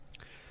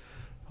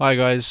Hi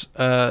guys,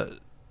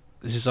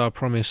 this is our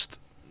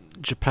promised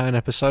Japan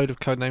episode of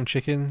Codename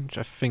Chicken, which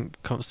I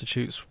think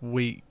constitutes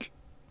week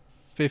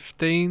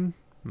 15,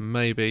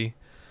 maybe.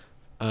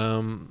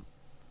 Our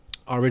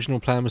original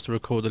plan was to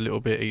record a little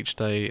bit each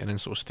day and then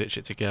sort of stitch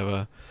it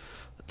together.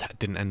 That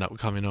didn't end up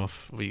coming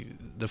off.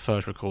 The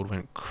first record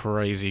went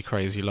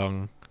crazy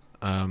long,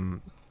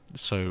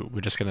 so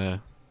we're just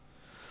gonna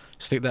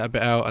stick that a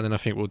bit out, and then I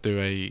think we'll do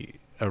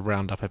a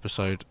roundup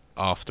episode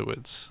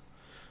afterwards.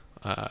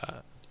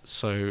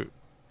 So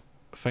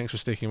thanks for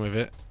sticking with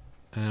it,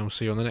 and we'll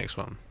see you on the next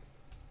one.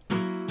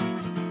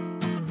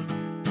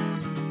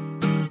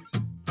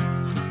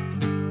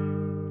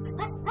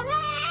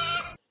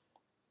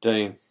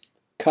 Dean.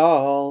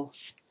 Carl.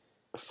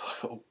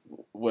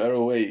 Where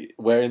are we?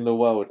 Where in the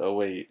world are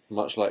we?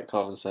 Much like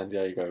Carmen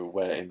Sandiego,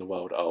 where in the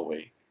world are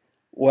we?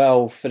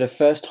 Well, for the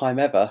first time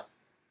ever,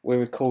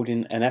 we're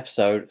recording an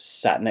episode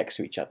sat next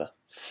to each other.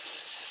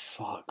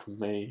 Fuck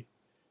me.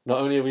 Not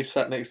only are we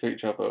sat next to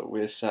each other,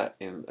 we're sat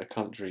in a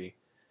country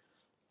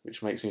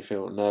which makes me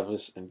feel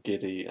nervous and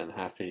giddy and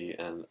happy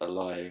and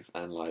alive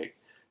and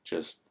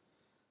just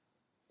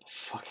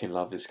fucking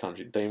love this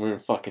country. Dean, we're in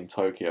fucking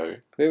Tokyo.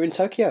 We're in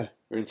Tokyo.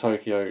 We're in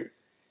Tokyo.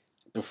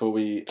 Before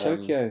we...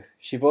 Tokyo.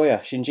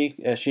 Shibuya.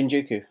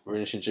 Shinjuku. We're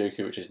in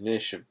Shinjuku, which is near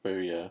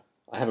Shibuya.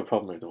 I have a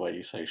problem with the way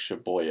you say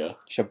Shibuya.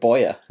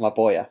 Shibuya. My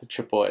boya.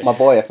 Shibuya. My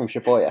boya from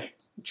Shibuya.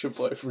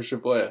 Shibuya from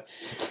Shibuya.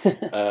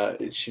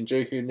 It's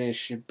Shinjuku near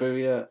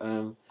Shibuya.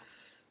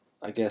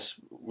 I guess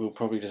we'll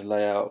probably just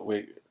lay out...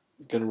 We're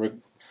gonna...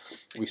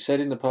 We said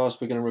in the past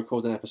we're going to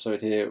record an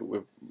episode here.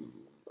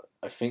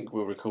 I think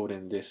we're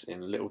recording this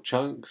in little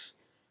chunks.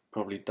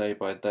 Probably day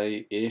by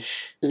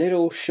day-ish.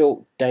 Little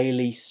short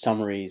daily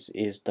summaries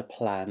is the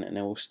plan, and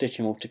then we'll stitch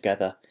them all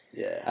together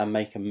and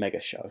make a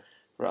mega show.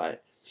 Right.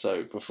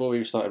 So before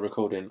we started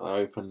recording, I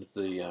opened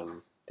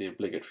the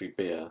obligatory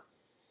beer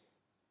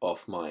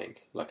off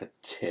mic like a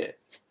tit.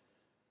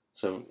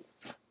 So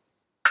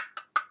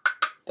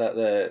that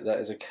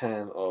is a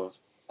can of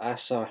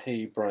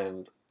Asahi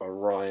brand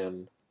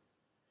Orion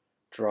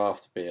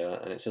draft beer,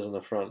 and it says on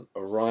the front,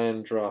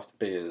 Orion draft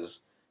beers.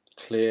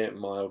 Clear,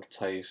 mild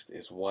taste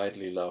is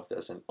widely loved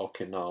as an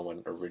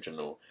Okinawan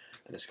original,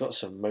 and it's got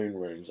some moon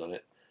runes on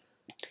it.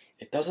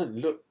 It doesn't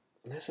look...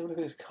 Let's have a look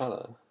at this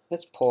colour.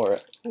 Let's pour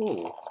it.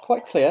 Ooh. It's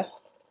quite clear.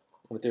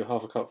 I'm going to do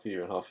half a cup for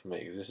you and half for me,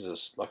 because this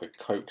is like a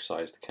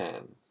Coke-sized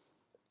can.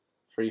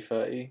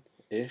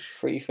 330-ish?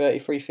 330,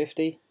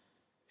 350.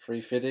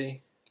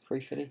 350?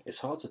 350. It's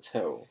hard to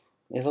tell.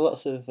 There's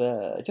lots of...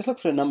 just look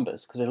for the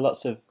numbers, because there's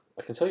lots of...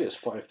 I can tell you it's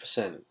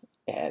 5%.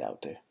 Yeah, that'll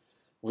do.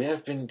 We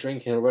have been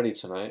drinking already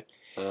tonight.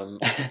 I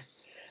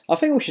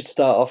think we should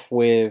start off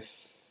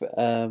with...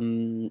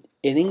 in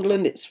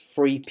England, it's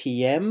 3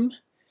 p.m.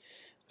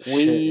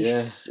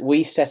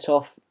 We set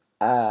off...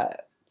 so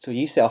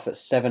you set off at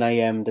 7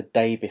 a.m. the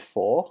day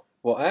before.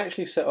 Well, I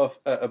actually set off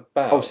at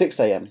about... 6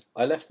 a.m.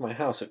 I left my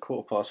house at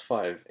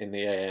 5:15 in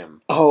the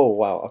a.m. Oh,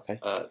 wow, okay.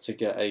 To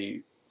get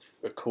a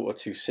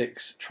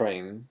 5:45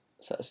 train.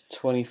 So that's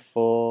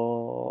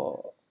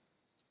 24...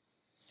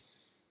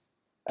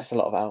 That's a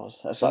lot of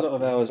hours. That's a lot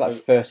of hours.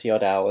 It's like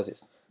 30-odd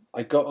hours.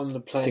 I got on the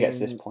plane... To get to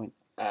this point.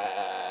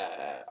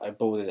 I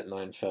boarded at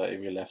 9:30.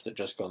 We left at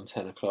just gone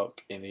 10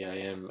 o'clock in the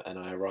a.m. and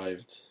I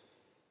arrived,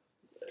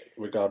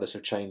 regardless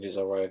of changes,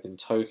 I arrived in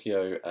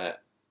Tokyo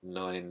at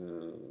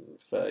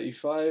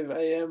 9:35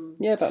 a.m.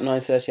 Yeah, about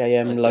 9:30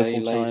 a.m.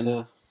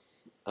 local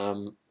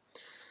time.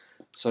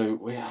 So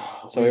we've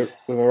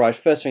arrived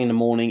first thing in the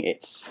morning.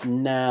 It's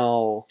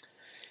now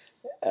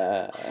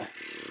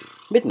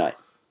midnight.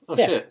 Oh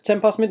shit!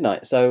 10 past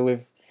midnight. So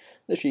we've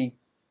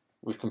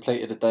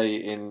completed a day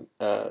in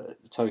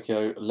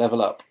Tokyo.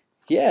 Level up.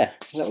 Yeah,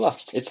 level up.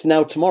 It's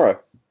now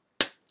tomorrow.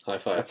 High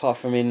five. Apart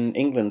from in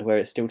England, where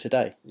it's still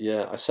today.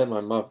 Yeah, I sent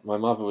my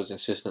mother was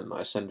insistent that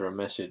I send her a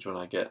message when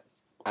I get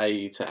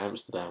A to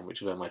Amsterdam,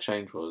 which is where my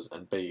change was,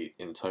 and B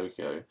in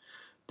Tokyo.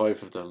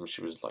 Both of them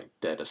she was like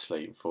dead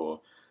asleep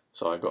for.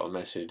 So I got a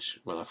message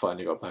when I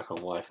finally got back on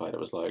Wi-Fi that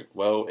was like,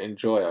 well,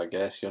 enjoy, I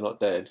guess. You're not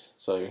dead,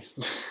 so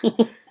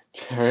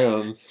carry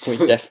on.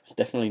 We're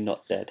definitely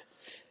not dead.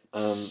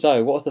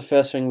 So what was the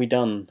first thing we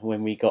done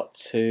when we got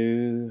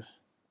to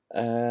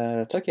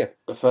Tokyo?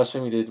 The first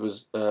thing we did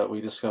was we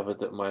discovered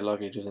that my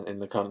luggage isn't in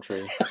the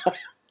country.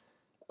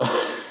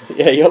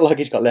 Yeah, your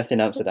luggage got left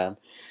in Amsterdam.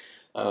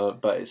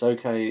 But it's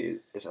okay.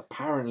 It's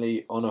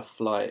apparently on a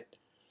flight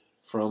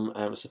from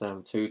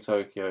Amsterdam to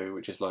Tokyo,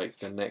 which is like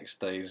the next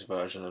day's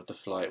version of the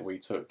flight we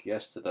took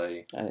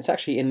yesterday. And it's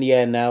actually in the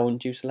air now and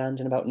due to land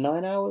in about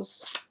 9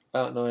 hours.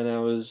 About 9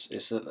 hours.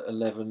 It's an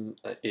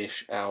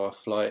 11-ish hour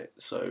flight,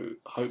 so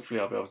hopefully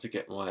I'll be able to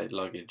get my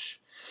luggage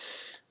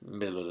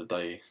middle of the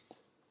day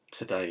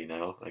today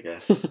now, I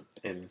guess.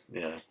 In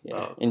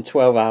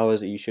 12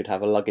 hours you should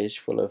have a luggage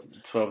full of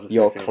 12 to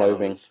your 15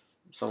 clothing. Hours.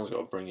 Someone's got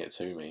to bring it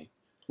to me.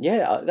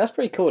 Yeah, that's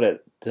pretty cool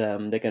that they're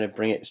going to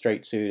bring it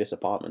straight to this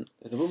apartment.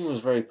 The woman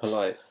was very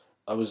polite.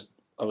 I was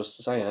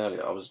saying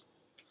earlier, I was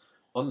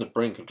on the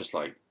brink of just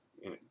like...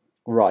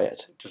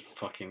 Riot. Just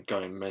fucking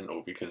going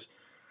mental because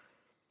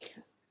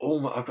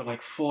I've got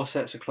like 4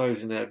 sets of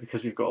clothes in there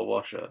because we've got a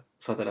washer,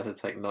 so I don't have to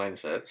take 9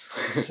 sets.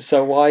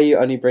 So why are you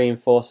only bringing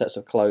 4 sets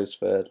of clothes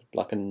for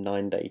like a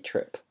 9-day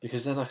trip?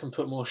 Because then I can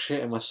put more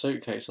shit in my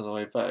suitcase on the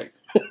way back.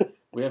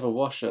 We have a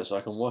washer so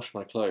I can wash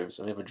my clothes,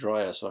 and we have a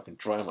dryer so I can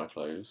dry my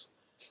clothes.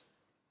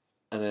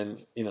 And then,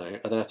 I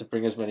don't have to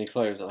bring as many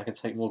clothes, and I can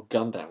take more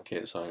Gundam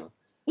kits home.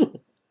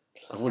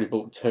 I've already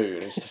bought 2,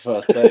 and it's the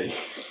first day.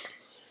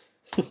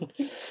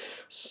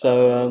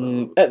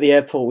 So at the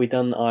airport, we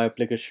done our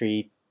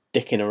obligatory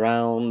dicking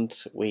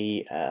around.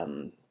 We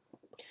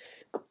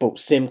bought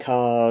SIM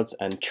cards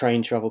and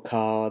train travel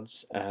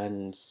cards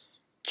and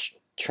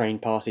train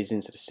passes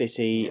into the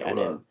city. Yeah, and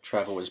then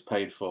travel is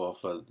paid for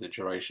the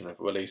duration of,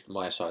 well, at least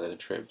my side of the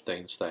trip.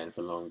 Dean's staying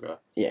for longer.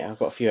 Yeah, I've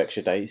got a few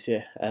extra days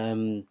here.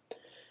 Can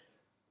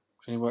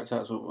you work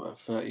out sort of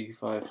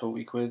 35,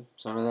 40 quid,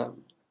 something like that?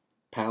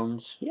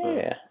 Pounds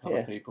for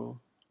other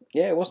people?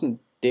 Yeah, it wasn't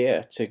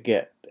dear to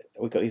get.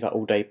 We got these like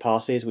all-day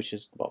passes, which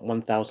is what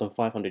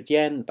 1,500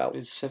 yen. About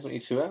it's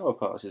 72-hour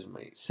passes,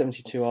 mate.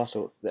 72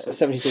 arseholes.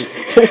 72.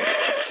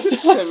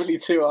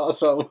 72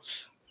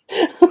 arseholes.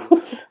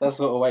 That's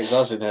what awaits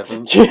us in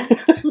heaven. do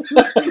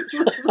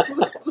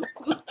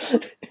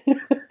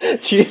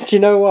you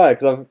know why?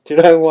 Do you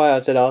know why I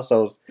said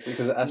arseholes?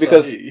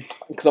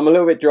 Because I'm a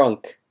little bit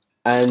drunk,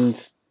 and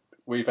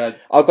I've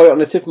got it on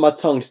the tip of my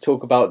tongue to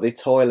talk about the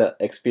toilet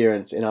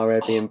experience in our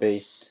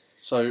Airbnb.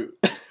 So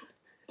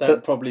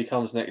that probably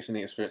comes next in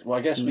the experience. Well,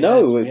 I guess we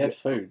had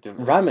food, didn't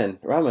we?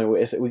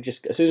 Ramen. We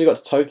just, as soon as we got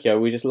to Tokyo,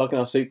 we just lugging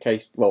our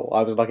suitcase. Well,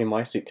 I was lugging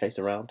my suitcase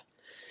around.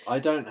 I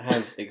don't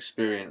have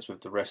experience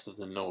with the rest of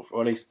the North,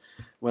 or at least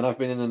when I've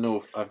been in the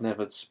North, I've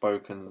never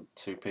spoken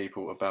to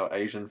people about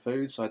Asian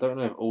food, so I don't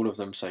know if all of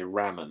them say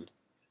ramen.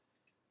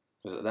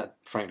 Because that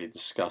frankly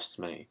disgusts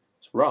me.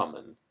 It's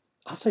ramen.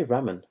 I say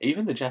ramen.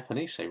 Even the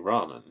Japanese say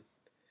ramen,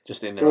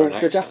 just in their own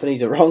accent. The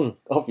Japanese are wrong,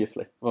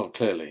 obviously. Well,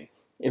 clearly.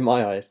 In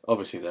my eyes.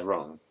 Obviously they're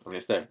wrong. I mean,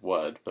 it's their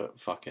word, but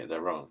fuck it,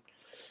 they're wrong.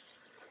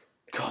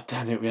 God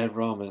damn it, we had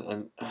ramen,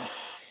 and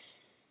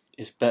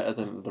it's better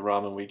than the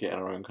ramen we get in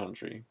our own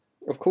country.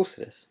 Of course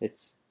it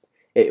is.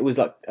 It was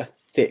like a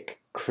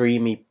thick,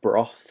 creamy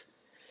broth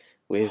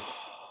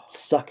with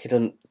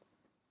succulent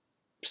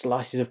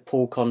slices of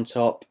pork on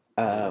top.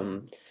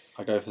 I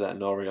go for that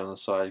nori on the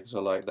side because I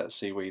like that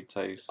seaweed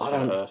taste. It's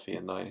kind of earthy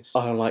and nice.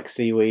 I don't like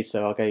seaweed,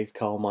 so I gave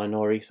Carl my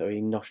nori, so he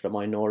noshed up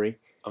my nori.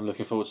 I'm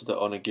looking forward to the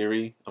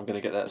onigiri. I'm going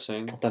to get that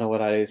soon. I don't know what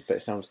that is, but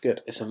it sounds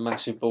good. It's a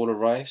massive ball of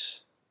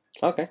rice.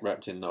 Okay.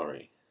 Wrapped in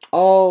nori.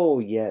 Oh,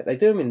 yeah. They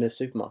do them in the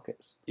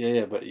supermarkets.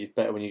 Yeah, but it's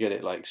better when you get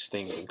it like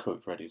steamed and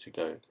cooked, ready to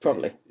go.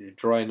 Probably. You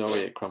dry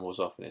nori, it crumbles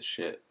off and it's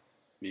shit.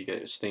 You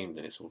get it steamed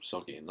and it's all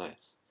soggy and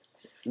nice.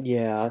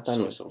 Yeah, I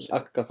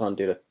can't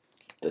do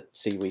the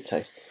seaweed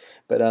taste.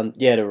 But the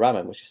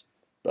ramen was just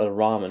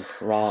ramen.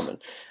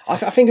 I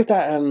think of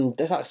that.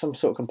 There's like some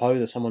sort of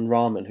composer, someone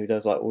ramen, who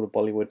does like all the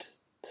Bollywood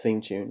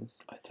theme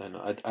tunes. I don't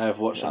know. I have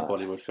watched some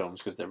Bollywood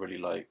films because they're really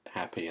like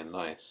happy and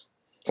nice.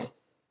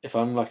 If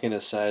I'm like in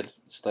a sad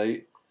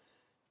state,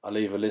 I'll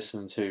either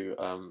listen to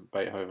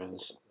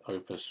Beethoven's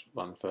Opus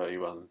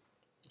 131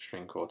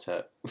 string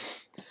quartet,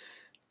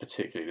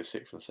 particularly the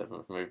 6th and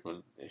 7th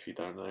movement, if you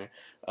don't know,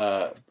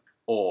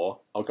 or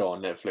I'll go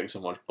on Netflix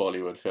and watch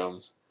Bollywood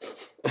films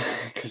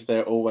because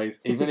they're always,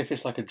 even if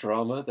it's like a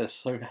drama, they're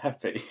so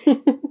happy.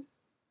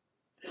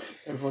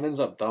 Everyone ends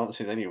up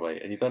dancing anyway,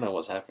 and you don't know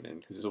what's happening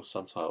because it's all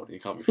subtitled. And you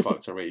can't be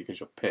fucked to read because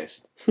you're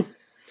pissed.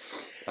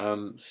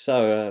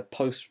 So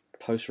post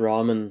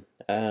ramen,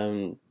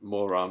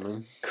 more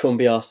ramen. Couldn't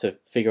be asked to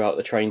figure out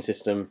the train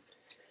system,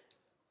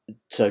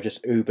 so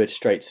just Ubered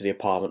straight to the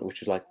apartment,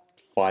 which was like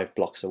 5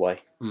 blocks away.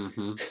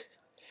 Mm-hmm.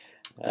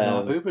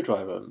 Our Uber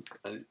driver.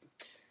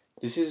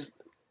 This is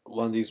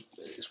one of these.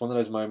 It's one of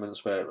those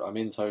moments where I'm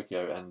in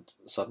Tokyo and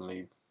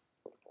suddenly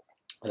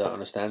I don't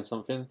understand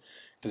something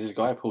because this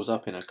guy pulls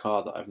up in a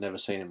car that I've never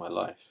seen in my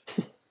life.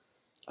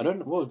 I don't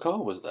know what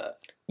car was that.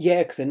 Yeah,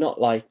 because they're not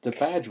like the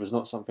badge was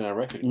not something I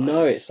recognised.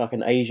 No, it's like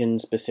an Asian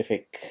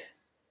specific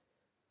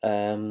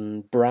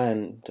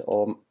brand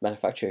or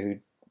manufacturer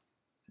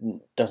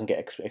who doesn't get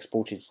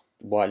exported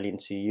widely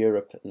into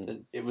Europe.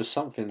 And it was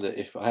something that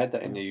if I had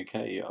that in the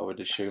UK, I would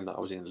assume that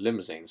I was in a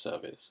limousine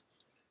service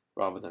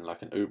rather than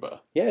like an Uber.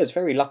 Yeah, it's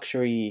very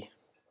luxury,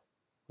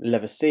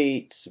 leather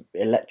seats,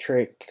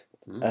 electric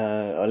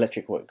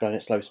going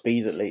at slow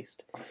speeds at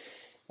least.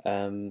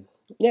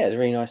 Yeah, it's a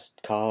really nice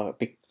car, a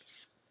big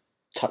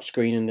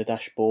touchscreen in the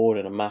dashboard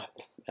and a map,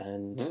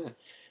 and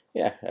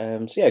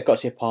so got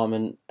to the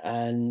apartment.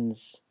 And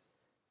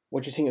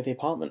what do you think of the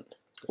apartment?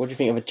 What do you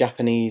think of a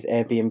Japanese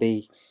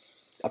Airbnb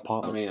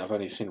apartment? I mean, I've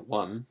only seen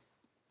one,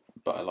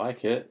 but I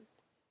like it.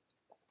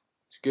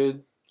 It's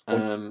good.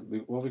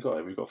 What we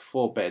got? We've got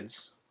 4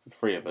 beds for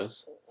 3 of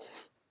us.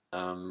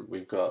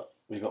 We've got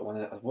one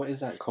of what is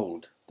that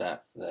called?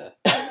 That there.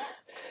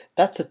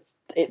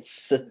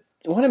 It's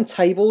one of them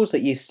tables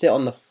that you sit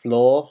on the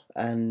floor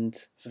and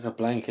it's like a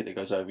blanket that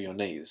goes over your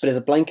knees. But there's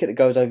a blanket that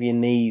goes over your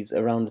knees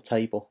around the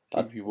table.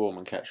 Keep you warm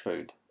and catch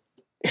food.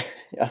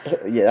 Yeah,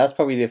 that's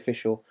probably the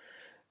official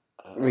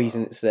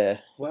reason it's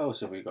there. What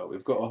else have we got?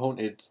 We've got a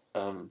haunted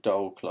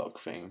doll clock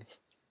thing.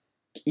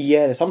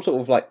 Yeah, there's some sort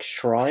of like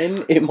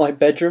shrine in my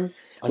bedroom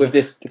with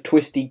this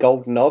twisty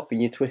gold knob,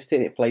 and you twist it,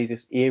 and it plays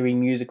this eerie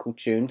musical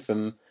tune.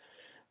 From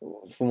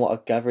what I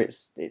gather,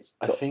 it's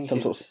got some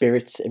sort of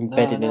spirits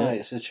embedded in it.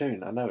 It's a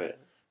tune. I know it.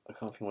 I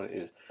can't think what it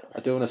is. I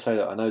do want to say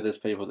that I know there's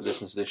people that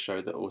listen to this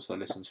show that also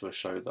listen to a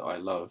show that I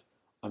love.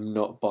 I'm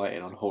not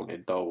biting on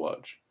Haunted Doll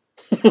Watch.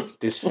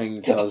 This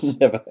thing does. I've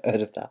never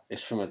heard of that.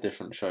 It's from a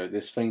different show.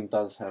 This thing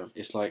does have.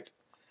 It's like.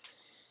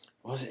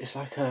 What was it? It's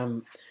like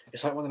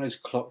one of those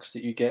clocks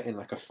that you get in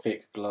like a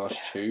thick glass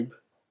tube,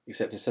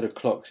 except instead of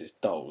clocks, it's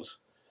dolls,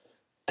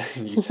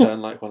 and you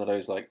turn like one of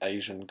those like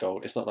Asian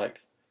gold. It's not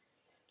like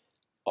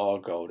our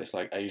gold. It's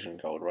like Asian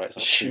gold, right?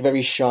 It's like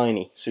very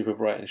shiny, super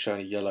bright and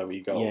shiny,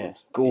 yellowy gold. Yeah,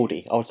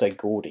 gaudy. I would say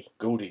gaudy.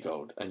 Gaudy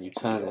gold, and you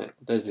turn it.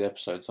 There's the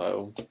episode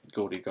title,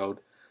 Gaudy Gold.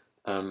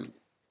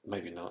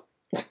 Maybe not.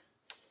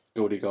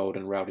 Gaudy Gold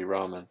and Rowdy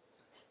Ramen.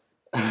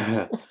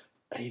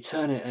 You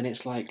turn it, and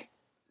it's like.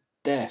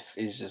 Death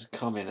is just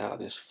coming out of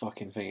this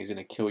fucking thing. He's going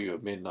to kill you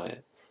at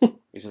midnight.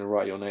 He's going to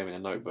write your name in a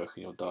notebook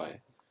and you'll die.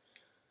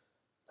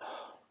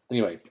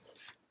 Anyway,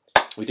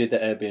 we did the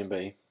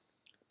Airbnb.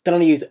 Then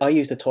I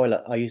used the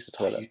toilet. Oh, you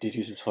did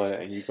use the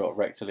toilet and you got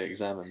rectally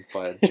examined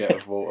by a jet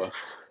of water.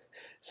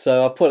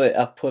 So I put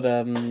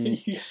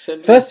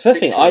first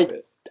thing,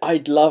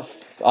 I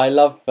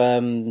love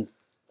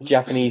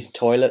Japanese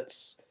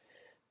toilets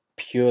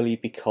purely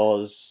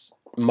because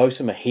most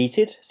of them are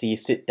heated. So you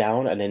sit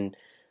down and then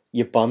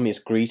your bum is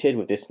greeted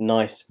with this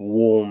nice,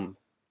 warm,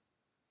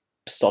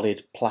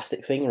 solid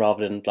plastic thing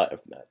rather than like a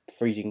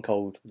freezing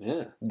cold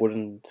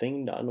wooden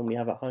thing that I normally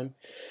have at home.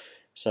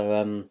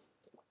 So,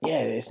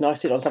 it's nice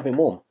to sit on something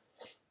warm.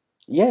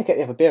 Yeah, get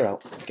the other beer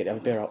out.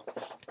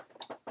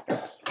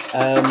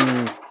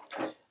 And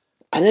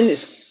then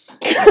it's...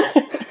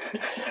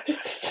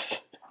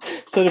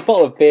 So the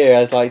bottle of beer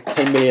has like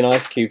 10 million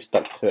ice cubes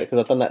stuck to it because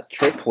I've done that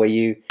trick where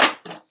you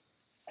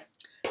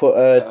put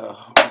a...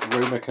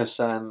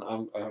 Rumika-san,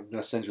 I'm going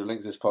to send you a link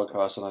to this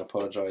podcast and I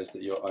apologise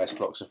that your ice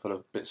blocks are full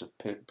of bits of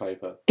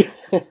paper.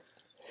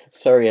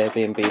 Sorry,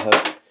 Airbnb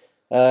host.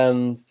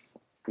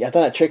 I've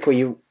done that trick where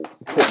you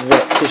put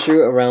wet tissue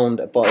around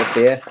a bottle of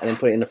beer and then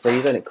put it in the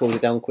freezer and it cools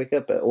it down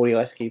quicker, but all the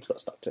ice cubes got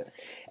stuck to it.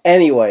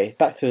 Anyway,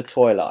 back to the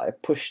toilet. I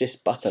push this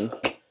button.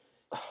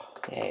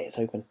 Yeah, it's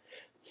open.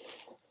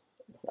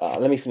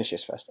 Let me finish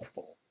this first.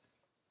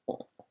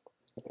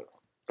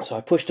 So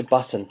I pushed a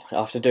button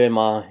after doing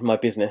my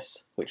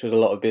business, which was a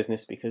lot of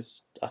business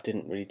because I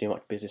didn't really do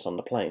much business on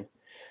the plane.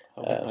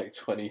 I went like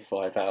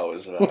 25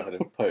 hours without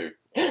having a poo.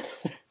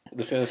 I'm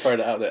just going to throw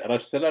that out there, and I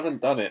still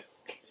haven't done it.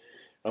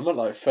 I'm at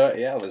like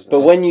 30 hours now.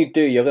 But when you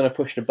do, you're going to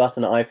push the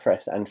button that I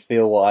press and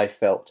feel what I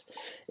felt.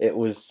 It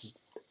was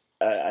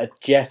a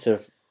jet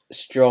of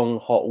strong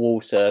hot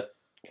water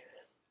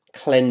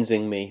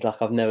cleansing me like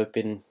I've never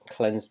been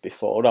cleansed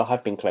before. Although I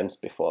have been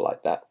cleansed before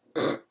like that.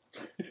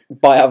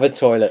 By other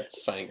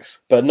toilets. Thanks.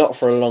 But not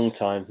for a long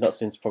time. Not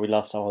since probably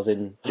last time I was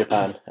in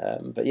Japan.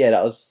 But yeah,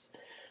 that was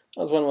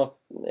one of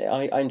my...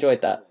 I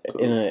enjoyed that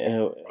in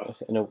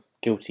a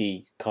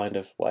guilty kind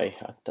of way.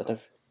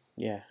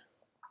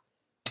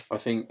 I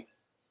think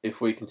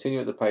if we continue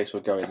at the pace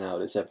we're going now,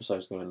 this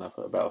episode's going to end up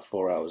at about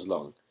 4 hours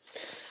long.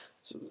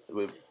 So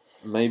we'll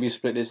maybe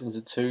split this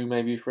into 2,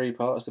 maybe 3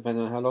 parts,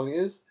 depending on how long it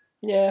is.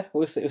 Yeah,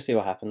 we'll see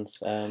what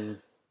happens.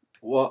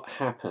 What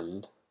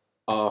happened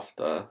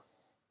after...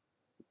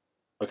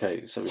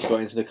 Okay, so we've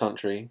got into the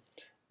country.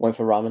 Went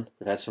for ramen.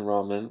 We've had some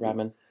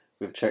ramen.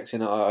 We've checked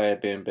in at our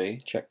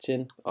Airbnb. Checked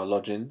in. Our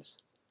lodgings.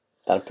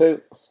 Done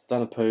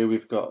a poo.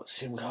 We've got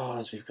SIM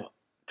cards. We've got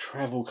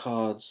travel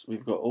cards.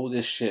 We've got all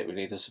this shit we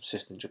need to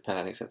subsist in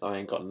Japan, except I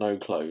ain't got no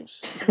clothes.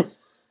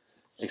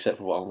 Except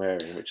for what I'm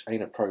wearing, which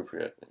ain't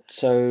appropriate.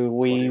 So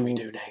what do we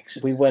do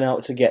next? We went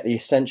out to get the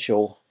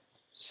essential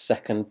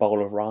second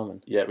bowl of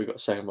ramen. Yeah, we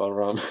got second bowl of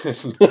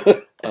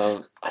ramen.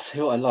 I tell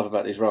you what I love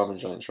about these ramen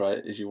joints, right,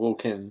 is you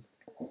walk in...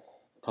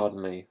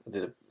 Pardon me,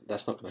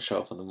 that's not going to show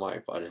up on the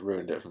mic, but I just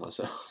ruined it for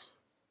myself.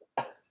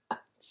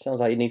 Sounds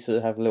like you need to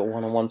have a little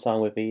one-on-one time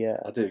with the...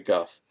 I do,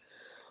 guff.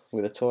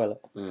 With a toilet.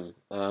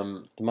 The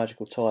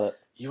magical toilet.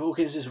 You walk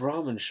into this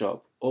ramen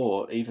shop,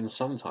 or even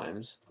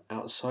sometimes,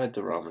 outside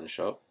the ramen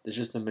shop, there's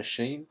just a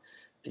machine,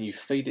 and you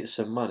feed it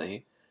some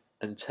money,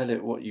 and tell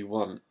it what you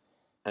want,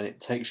 and it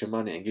takes your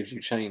money and gives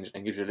you change,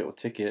 and gives you a little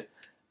ticket,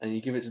 and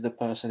you give it to the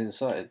person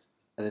inside,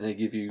 and then they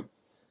give you...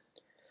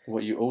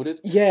 What you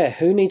ordered? Yeah,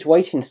 who needs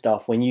waiting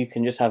stuff when you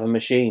can just have a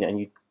machine and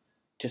you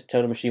just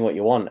tell the machine what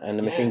you want and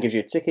the machine gives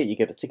you a ticket, you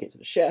give a ticket to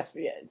the chef.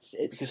 Yeah, it's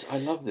because I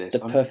love this. The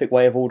perfect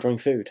way of ordering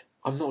food.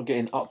 I'm not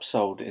getting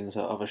upsold into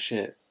other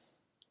shit.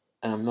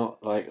 And I'm not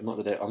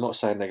I'm not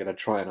saying they're going to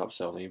try and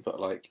upsell me, but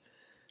like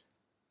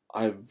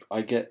I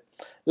get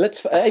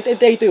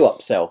they do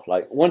upsell.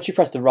 Like once you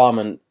press the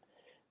ramen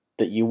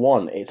that you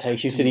want, it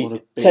takes you to the...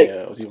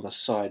 or do you want a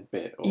side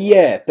bit? Or...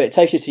 Yeah, but it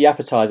takes you to the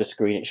appetizer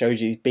screen. It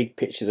shows you these big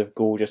pictures of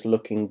gorgeous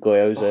looking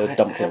gyoza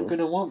dumplings. I'm going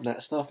to want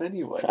that stuff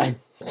anyway.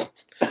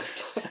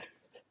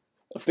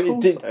 Of But,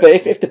 course. but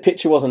if the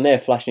picture wasn't there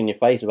flashing in your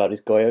face about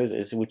his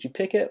goyos, would you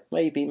pick it?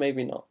 Maybe,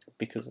 maybe not,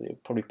 because it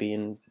would probably be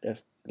in a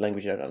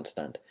language you don't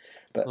understand.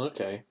 But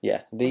Okay.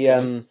 yeah,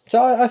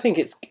 so I think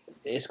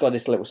it's got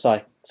this little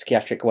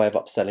psychiatric way of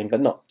upselling,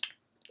 but not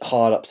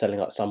hard upselling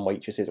like some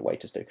waitresses or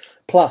waiters do.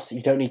 Plus,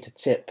 you don't need to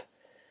tip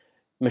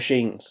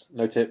machines.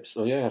 No tips.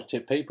 Oh, you don't have to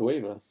tip people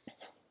either.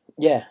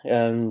 Yeah,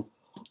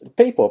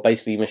 people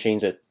basically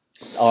machines are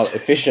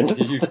efficient.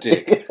 You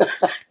dick.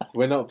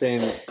 We're not being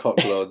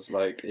cocklods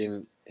like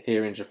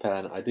here in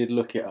Japan. I did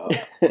look it up.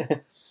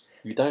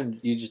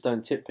 You just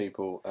don't tip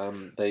people.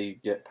 They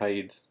get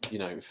paid,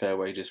 fair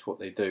wages for what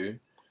they do.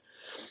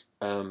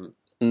 And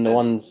the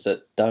ones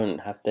that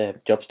don't have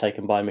their jobs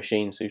taken by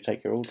machines who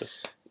take your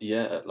orders.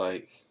 Yeah,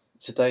 like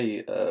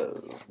today,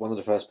 one of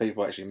the first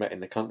people I actually met in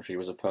the country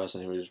was a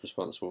person who was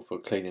responsible for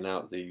cleaning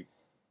out the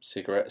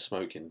cigarette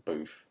smoking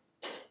booth,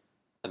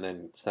 and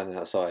then standing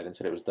outside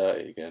until it was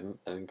dirty again,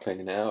 and then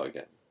cleaning it out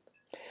again.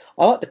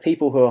 I like the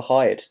people who are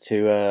hired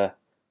to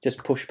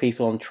just push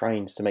people on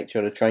trains to make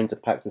sure the trains are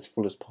packed as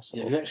full as possible.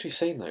 Yeah, have you actually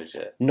seen those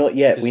yet? Not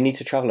yet. We need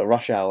to travel at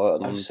rush hour.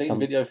 I've seen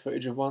video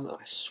footage of one. I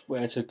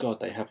swear to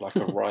God, they have like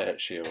a riot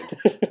shield,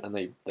 and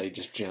they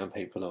just jam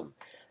people on.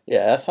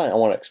 Yeah, that's something I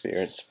want to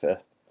experience.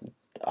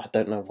 I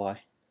don't know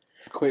why.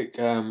 Quick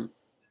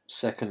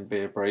second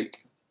beer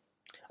break.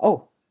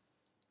 Oh,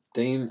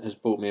 Dean has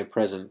bought me a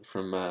present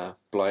from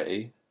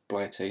Blighty,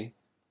 UK.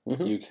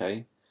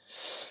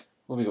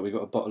 What have we got? We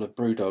got a bottle of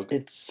BrewDog.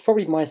 It's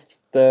probably my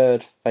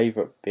third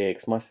favourite beer,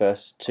 because my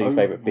first two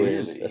favourite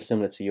beers really? are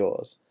similar to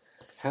yours.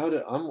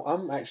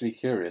 I'm actually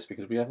curious,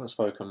 because we haven't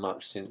spoken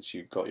much since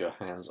you got your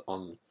hands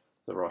on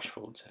the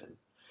Rochefort 10,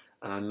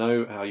 and I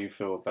know how you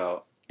feel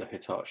about the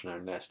Hitachi no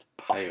Nest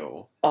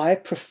Pale. I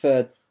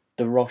prefer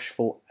the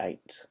Rochefort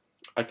 8.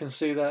 I can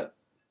see that.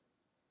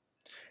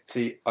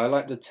 See, I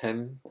like the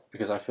 10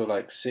 because I feel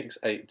like 6,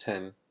 8,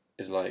 10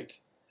 is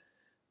like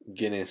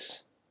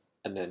Guinness,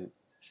 and then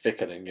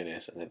thicker than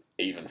Guinness, and then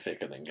even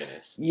thicker than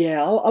Guinness.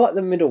 Yeah, I like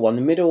the middle one.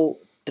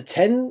 The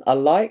 10 I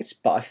liked,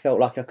 but I felt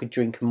like I could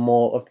drink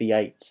more of the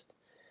 8.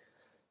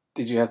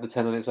 Did you have the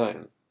 10 on its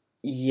own?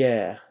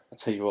 Yeah. I'll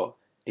tell you what,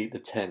 eat the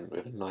 10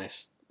 with a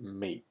nice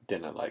meat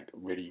dinner, like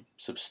really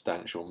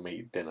substantial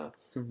meat dinner,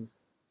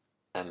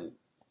 and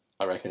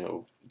I reckon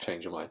it'll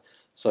change your mind.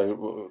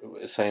 So,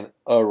 it's saying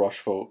a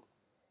Rochefort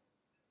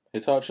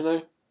Hitachi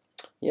no?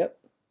 Yep.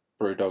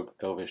 BrewDog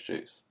Elvis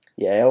juice.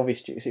 Yeah,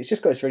 Elvis juice. It's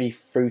just got this really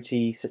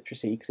fruity,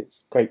 citrusy, because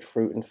it's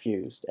grapefruit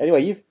infused.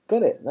 Anyway, you've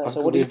got it.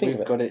 So what do you think of it?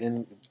 We've got it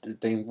in the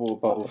Dean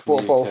water bottle.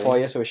 Bought a bottle for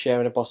you, so we're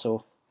sharing a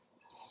bottle.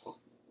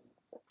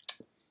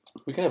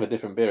 We can have a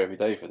different beer every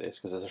day for this,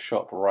 because there's a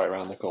shop right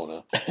around the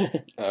corner.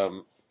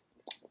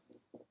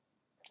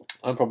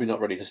 I'm probably not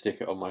ready to stick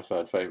it on my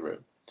third favourite.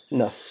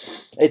 No.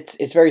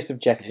 It's very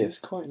subjective. It's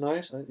quite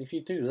nice. If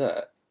you do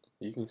that,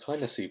 you can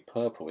kind of see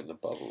purple in the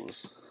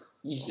bubbles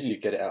if you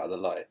get it out of the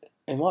light.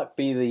 It might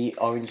be the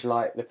orange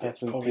light, the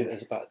peppermint Probably pink.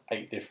 there's about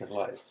 8 different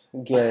lights.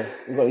 Yeah,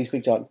 we've got these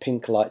big giant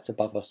pink lights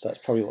above us, so that's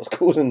probably what's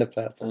causing the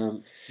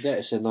purple. Yeah,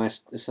 it's a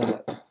nice... I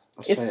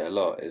say it a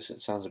lot. It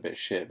sounds a bit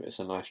shit, but it's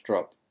a nice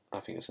drop. I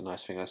think it's a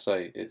nice thing I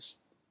say. It's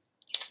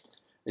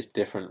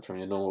different from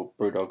your normal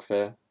BrewDog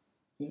fare.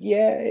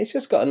 Yeah, it's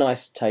just got a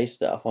nice taste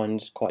that I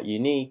find is quite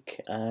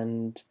unique,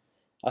 and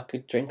I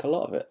could drink a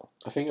lot of it.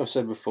 I think I've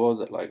said before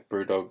that like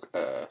BrewDog,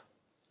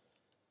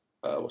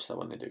 what's that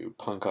one they do?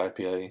 Punk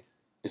IPA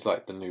is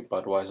like the new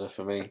Budweiser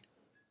for me.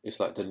 It's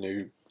like the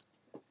new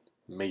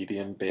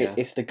medium beer.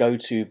 It's the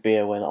go-to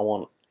beer when I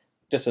want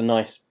just a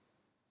nice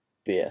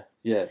beer.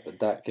 Yeah, but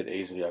that could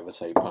easily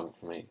overtake Punk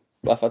for me.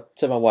 But if I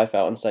take my wife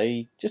out and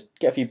say, just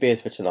get a few beers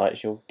for tonight,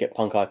 she'll get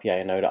Punk IPA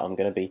and know that I'm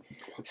going to be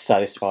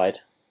satisfied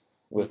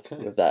with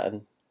that.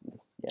 And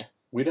yeah,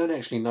 we don't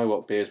actually know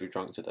what beers we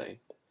drank today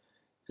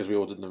because we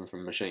ordered them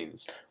from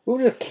machines. We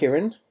ordered a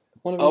Kirin.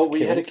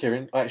 We had a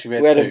Kirin.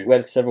 Actually, we had two. We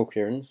had several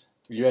Kirins.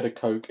 You had a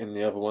Coke in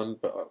the other one,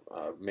 but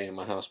me and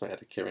my housemate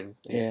had a Kirin.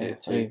 He's here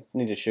too.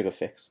 We need a sugar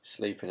fix.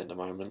 Sleeping at the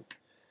moment.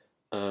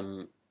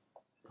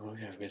 What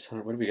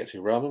did we get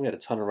to? Ramen. We had a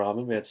ton of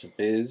ramen. We had some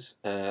beers.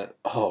 And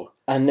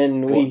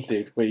then what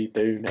did we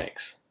do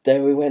next?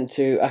 Then we went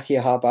to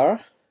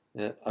Akihabara.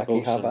 Yeah, I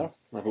bought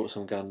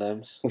some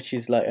Gundams, which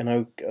is like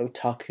an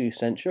otaku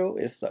central.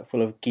 It's like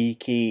full of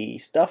geeky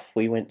stuff.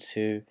 We went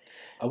to.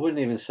 I wouldn't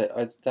even say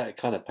that.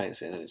 Kind of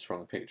paints it in its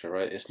wrong picture,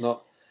 right? It's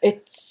not.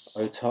 It's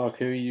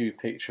otaku. You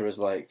picture as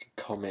like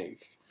comic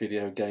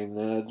video game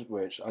nerd,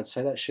 which I'd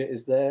say that shit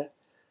is there,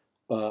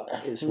 but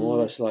it's more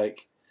or less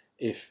like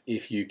if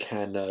you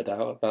can nerd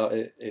out about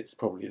it, it's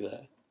probably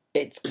there.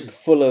 It's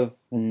full of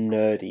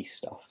nerdy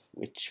stuff,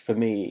 which for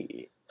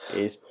me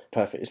is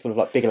perfect. It's full of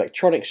like big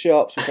electronic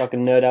shops, which I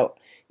can nerd out.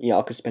 Yeah,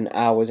 I could spend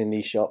hours in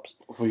these shops.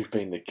 We've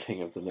been the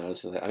king of the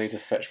nerds today. I need to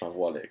fetch my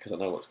wallet because I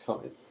know what's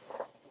coming.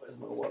 Where's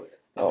my wallet?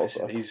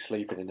 He's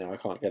sleeping in there. I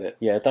can't get it.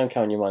 Yeah, don't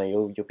count your money.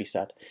 You'll be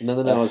sad. No.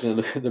 I was going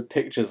to look at the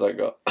pictures I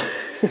got.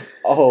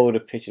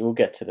 The pictures. We'll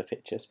get to the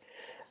pictures.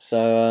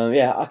 So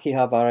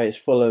Akihabara is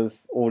full of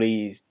all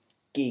these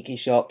geeky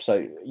shop,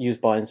 so you was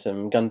buying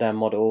some Gundam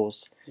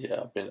models.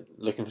 Yeah, I've been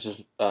looking for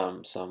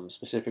some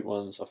specific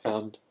ones.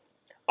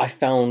 I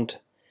found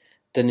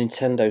the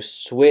Nintendo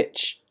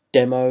Switch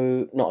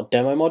demo, not a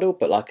demo model,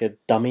 but like a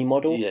dummy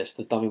model. Yes,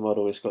 the dummy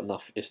model. It's got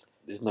nothing.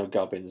 There's no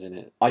gubbins in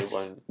it.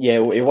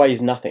 It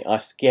weighs nothing. I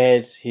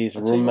scared his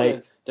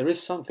roommate. There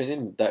is something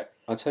in that.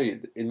 I tell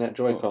you, in that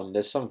Joy-Con,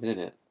 there's something in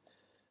it.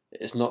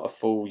 It's not a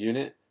full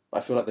unit, but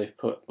I feel like they've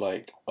put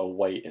like a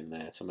weight in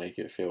there to make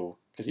it feel,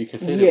 because you can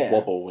feel it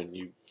wobble when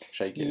you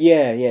shake it.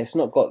 Yeah. It's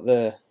not got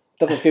the.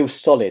 Doesn't feel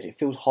solid. It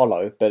feels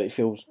hollow, but it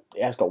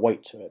has got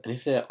weight to it. And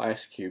if their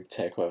Ice Cube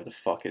Tech, whatever the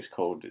fuck it's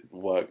called,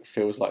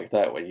 feels like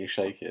that when you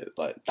shake it,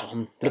 like that's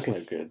no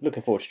good.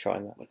 Looking forward to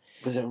trying that.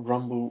 Was it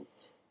Rumble?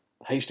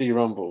 HD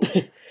Rumble.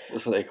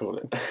 That's what they call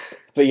it.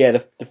 But yeah,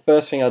 the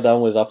first thing I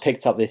done was I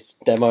picked up this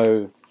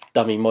demo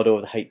dummy model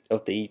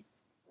of the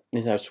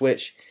Nintendo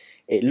Switch.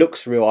 It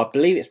looks real. I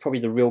believe it's probably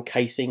the real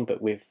casing,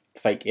 but with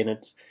fake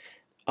innards.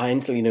 I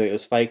instantly knew it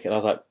was fake, and I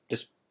was like,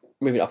 just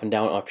moving it up and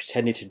down. And I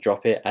pretended to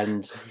drop it,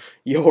 and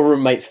your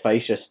roommate's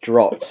face just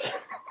dropped.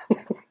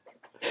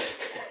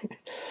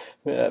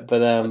 But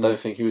I don't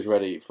think he was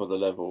ready for the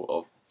level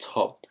of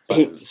top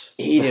buttons.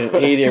 He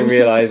didn't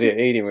realize it.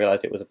 He didn't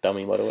realize it was a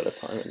dummy model at the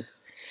time. And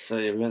so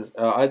yeah,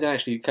 I didn't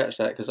actually catch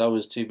that because I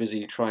was too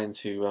busy trying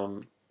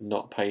to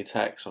not pay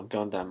tax on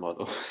Gundam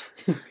models.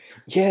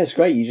 Yeah, it's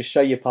great. You just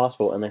show your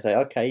passport, and they say,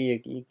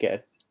 "Okay, you get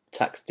a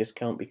tax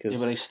discount because." Yeah,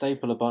 but they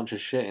staple a bunch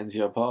of shit into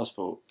your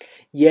passport.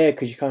 Yeah,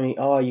 because you can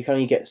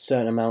only get a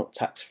certain amount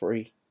tax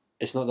free.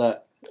 It's not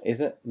that.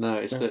 Is it? No,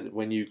 it's that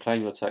when you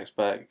claim your tax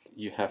back,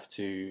 you have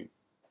to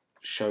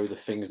show the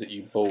things that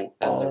you bought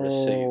and the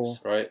receipts,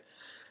 right?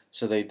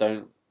 So they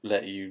don't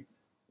let you,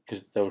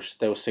 because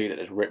they'll see that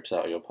there's rips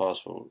out of your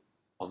passport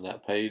on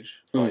that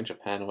page, like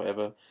Japan or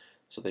whatever.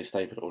 So they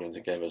staple it all in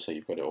together, so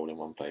you've got it all in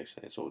one place,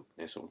 and it's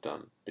all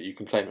done. But you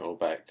can claim it all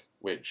back,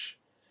 which.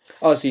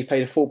 Oh, so you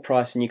paid a full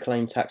price and you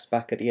claim tax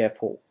back at the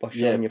airport by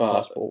showing your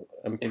passport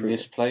and in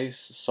this place,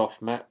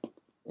 SOFMAP,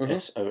 Mm-hmm.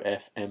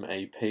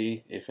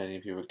 SOFMAP, if any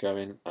of you were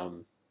going,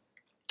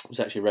 was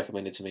actually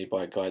recommended to me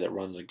by a guy that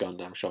runs a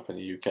Gundam shop in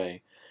the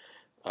UK.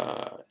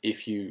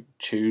 If you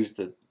choose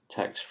the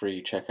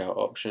tax-free checkout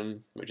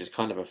option, which is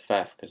kind of a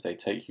faff because they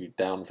take you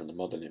down from the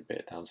modelling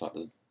bit down to like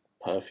the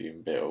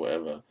perfume bit or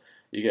whatever,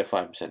 you get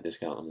 5%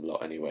 discount on the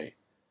lot anyway,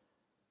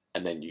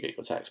 and then you get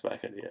your tax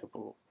back at the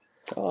airport.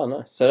 Oh,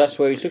 nice. So that's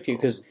where he took you,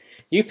 because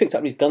you picked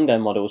up these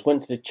Gundam models,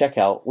 went to the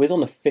checkout. We was on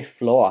the 5th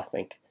floor, I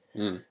think.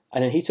 Mm.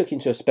 And then he took you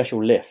into a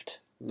special lift.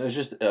 No, it was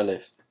just a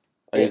lift.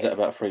 I used that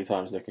about 3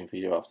 times looking for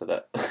you after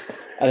that.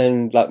 And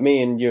then, like,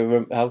 me and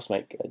your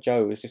housemate,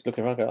 Joe, was just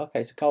looking around going,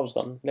 okay, so Carl's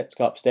gone. Let's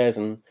go upstairs.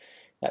 And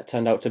that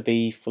turned out to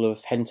be full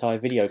of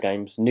hentai video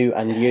games, new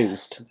and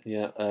used.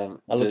 Yeah.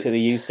 I looked at the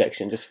used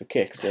section just for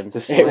kicks, and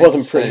it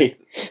wasn't pretty.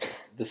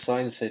 The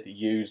sign said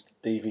used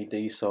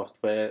DVD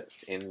software,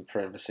 in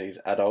parentheses,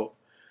 adult.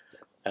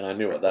 And I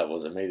knew what that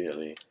was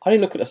immediately. I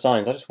didn't look at the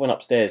signs. I just went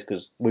upstairs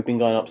because we've been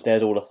going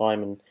upstairs all the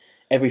time, and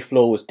every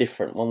floor was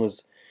different. One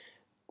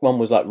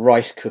was like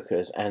rice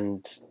cookers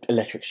and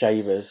electric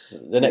shavers.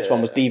 The next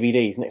one was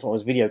DVDs. The next one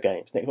was video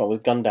games. The next one was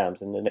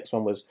Gundams, and the next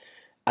one was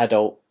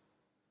adult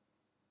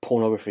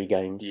pornography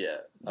games. Yeah,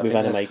 I with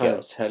think anime that's kind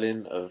girls. of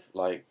telling of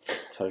like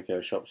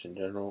Tokyo shops in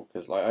general,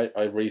 because like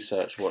I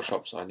research what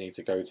shops I need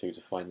to go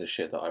to find the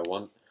shit that I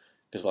want,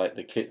 because like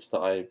the kits that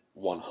I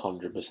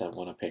 100%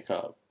 want to pick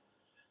up,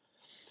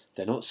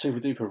 they're not super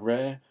duper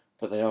rare,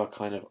 but they are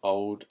kind of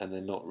old, and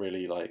they're not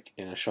really like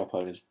in a shop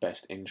owner's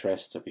best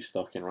interest to be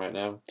stocking right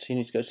now. So you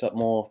need to go to like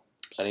more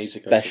I need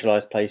to go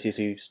specialised places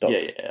who stock.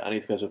 Yeah. I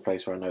need to go to a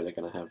place where I know they're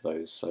going to have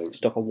those. So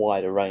stock a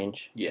wider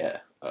range. yeah,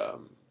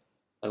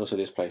 and also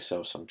this place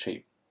sells some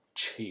cheap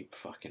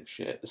fucking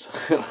shit.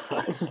 So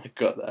I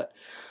got that.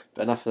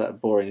 But enough of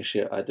that boring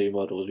shit. I do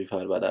models. We've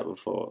heard about that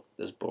before.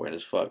 That's boring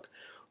as fuck.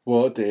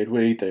 What did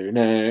we do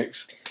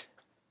next?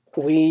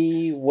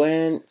 We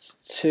went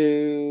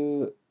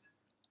to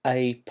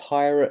a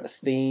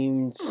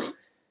pirate-themed...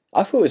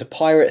 I thought it was a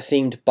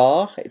pirate-themed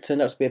bar. It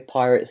turned out to be a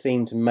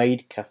pirate-themed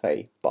maid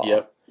cafe bar.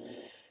 Yep.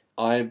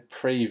 I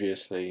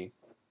previously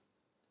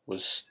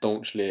was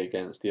staunchly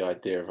against the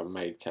idea of a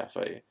maid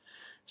cafe,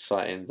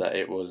 citing that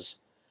it was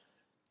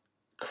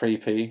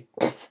creepy,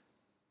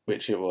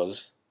 which it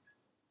was,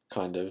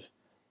 kind of,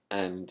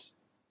 and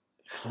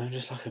kind of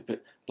just like a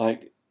bit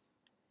like...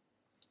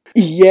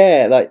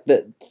 Yeah, like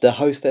the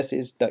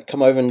hostesses that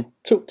come over and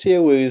talk to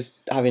you was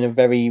having a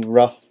very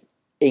rough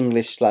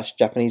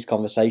English/Japanese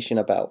conversation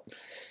about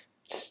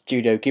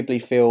Studio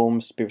Ghibli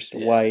films,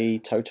 Spirited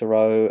Away,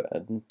 Totoro,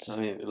 and I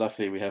mean,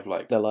 luckily we have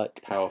like they're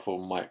like powerful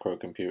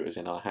microcomputers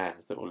in our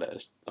hands that will let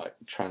us like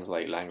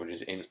translate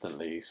languages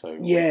instantly, so we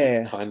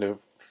Yeah. can kind of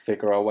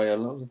figure our way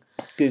along.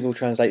 Google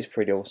Translate's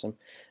pretty awesome,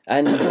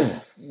 and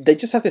they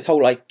just have this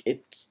whole like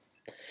it's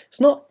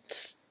not.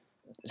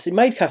 See,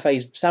 maid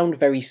cafes sound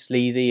very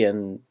sleazy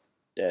and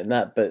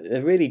that, but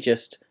they're really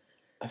just.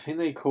 I think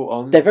they caught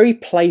on. They're very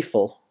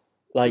playful.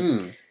 Like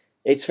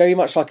it's very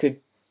much like a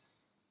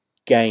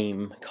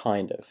game,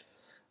 kind of.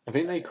 I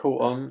think they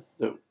caught on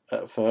that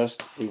at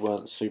first we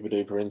weren't super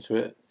duper into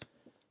it.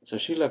 So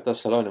she left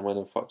us alone and went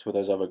and fucked with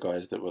those other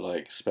guys that were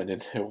like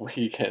spending their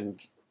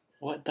weekend.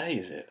 What day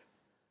is it?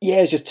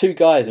 Yeah, it's just two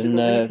guys Is it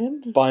the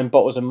weekend? buying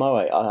bottles of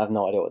Moet. I have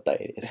no idea what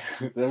day it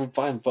is. They were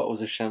buying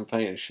bottles of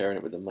champagne and sharing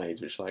it with the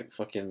maids, which like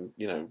fucking,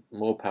 you know,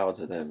 more power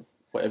to them.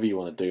 Whatever you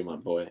want to do, my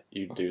boy,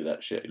 you do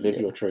that shit. Live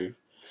your truth.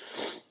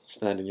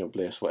 Stand in your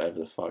bliss, whatever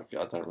the fuck.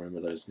 I don't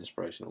remember those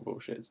inspirational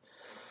bullshits.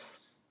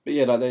 But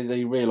yeah, like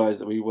they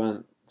realised that we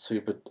weren't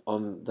super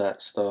on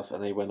that stuff,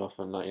 and they went off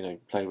and like, you know,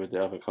 played with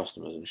the other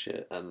customers and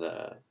shit. And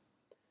a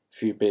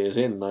few beers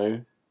in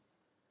though,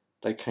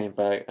 they came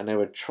back and they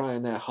were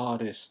trying their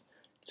hardest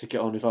to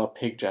get on with our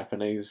pig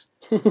Japanese.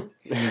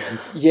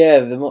 Yeah,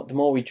 the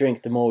more we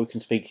drink, the more we can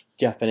speak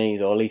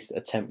Japanese, or at least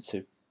attempt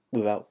to,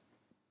 without.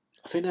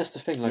 I think that's the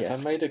thing. Like, Yeah. I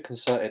made a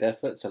concerted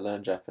effort to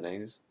learn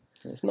Japanese.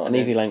 It's not an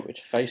easy language.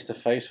 Face to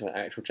face with an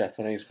actual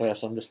Japanese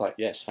person, I'm just like,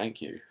 yes,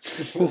 thank you.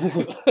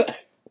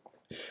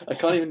 I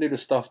can't even do the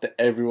stuff that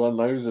everyone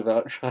knows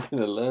about trying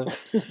to learn.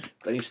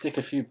 But you stick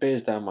a few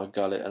beers down my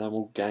gullet and I'm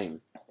all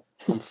game.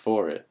 I'm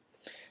for it.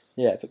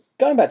 Yeah, but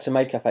going back to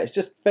Maid Cafe, it's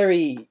just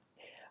very.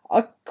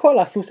 I quite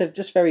like him. Said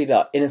just very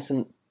like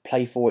innocent,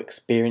 playful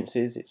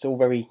experiences. It's all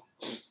very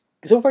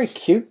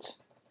cute.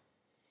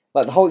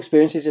 Like the whole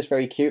experience is just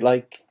very cute.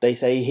 Like they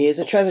say, here's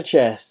a treasure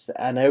chest,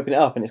 and they open it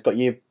up, and it's got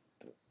your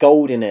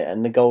gold in it,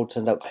 and the gold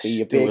turns out to be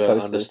your beer don't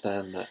coasters.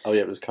 understand that. Oh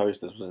yeah, it was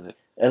coasters, wasn't it?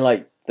 And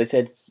like they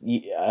said,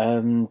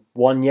 1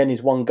 yen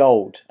is 1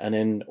 gold, and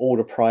then all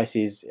the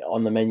prices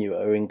on the menu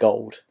are in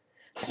gold.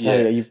 So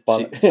Yeah. you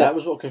buy. See, that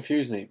was what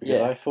confused me because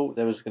Yeah. I thought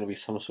there was going to be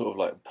some sort of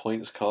like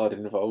points card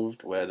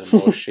involved where the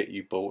more shit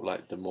you bought,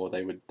 like the more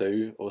they would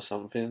do or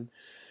something.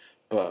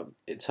 But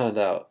it turned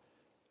out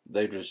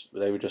they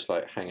would just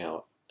like hang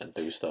out and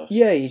do stuff.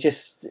 Yeah, you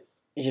just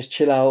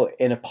chill out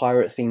in a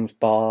pirate themed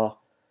bar.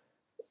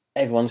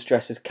 Everyone's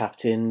dressed as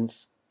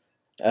captains.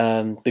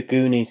 The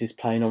Goonies is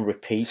playing on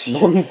repeat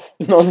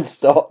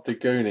non-stop. The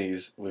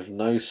Goonies with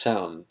no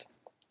sound,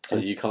 so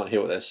you can't hear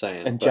what they're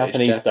saying. and but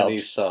Japanese it's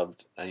Japanese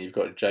subbed, and you've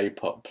got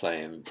J-pop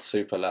playing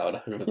super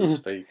loud over the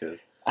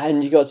speakers.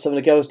 And you got some of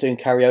the girls doing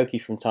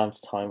karaoke from time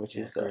to time, which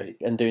is great.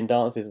 and doing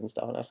dances and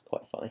stuff, and that's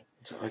quite funny.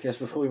 So I guess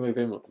before we move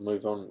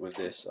on with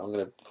this, I'm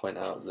going to point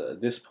out that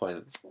at this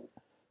point,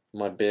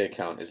 my beer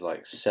count is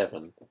like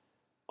 7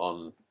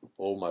 on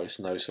almost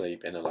no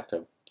sleep in like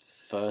a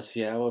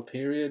 30-hour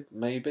period,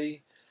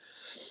 maybe.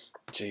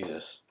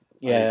 Jesus.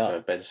 I need to go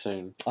to bed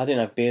soon. I didn't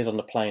have beers on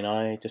the plane.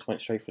 I just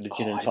went straight for the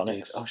gin and I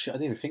tonics. did. Oh shit! I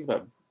didn't even think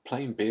about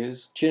plain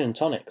beers. Gin and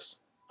tonics.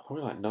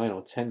 Probably like 9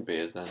 or 10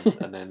 beers then,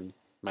 and then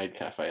Maid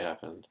Cafe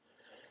happened.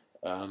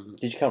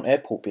 Did you count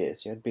airport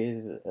beers? You had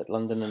beers at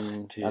London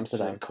and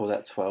Amsterdam. Call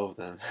that 12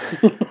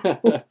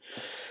 then.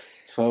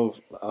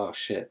 12. Oh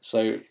shit!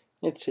 So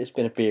It's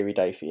been a beery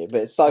day for you,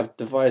 but it's like I've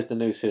devised a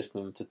new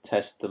system to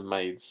test the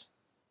maids.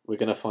 We're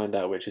gonna find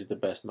out which is the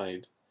best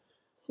maid.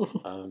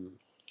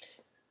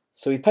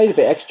 So we paid a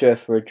bit extra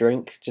for a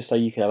drink just so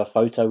you could have a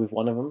photo with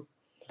one of them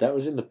That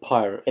was in the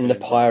pirate. in the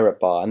pirate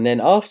bar, and then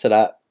after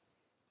that,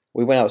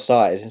 we went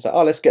outside and it's like,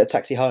 oh, let's get a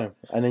taxi home,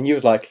 and then you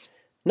was like,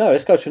 no,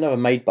 let's go to another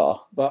maid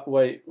bar. But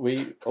wait,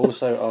 we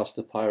also asked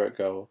the pirate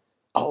girl,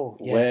 Oh,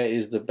 yeah. where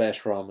is the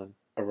best ramen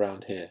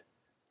around here,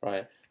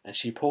 right? And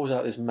she pulls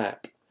out this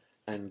map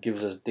and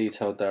gives us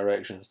detailed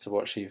directions to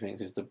what she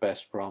thinks is the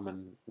best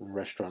ramen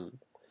restaurant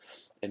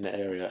in the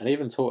area, and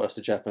even taught us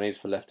the Japanese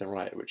for left and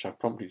right, which I've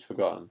promptly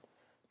forgotten,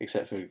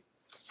 except for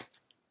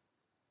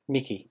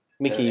Mickey.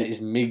 it's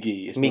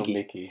Miggy. It's Mickey. not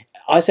Mickey.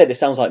 I said it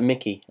sounds like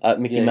Mickey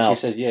Yeah,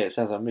 Mouse. she said, yeah, it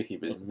sounds like Mickey,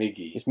 but it's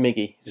Miggy. It's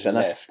Miggy. It's So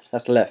left.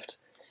 That's left.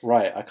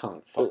 Right, I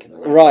can't fucking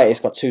remember. Right, it's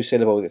got 2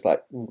 syllables. It's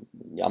like,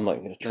 I'm not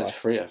even going to try. That's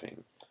 3, I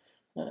think.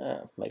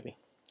 Maybe.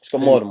 It's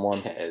got more than 1.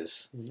 Who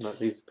cares? No,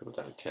 these people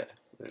don't care.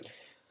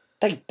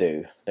 They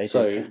do. They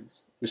So do.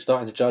 we're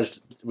starting to judge.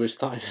 We're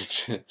starting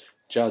to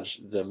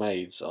judge the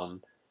maids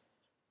on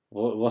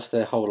what's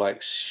their whole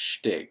like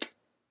shtick.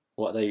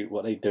 What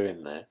they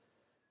doing there?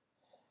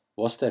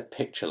 What's their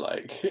picture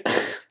like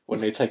when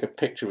they take a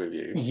picture with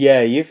you?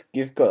 Yeah, you've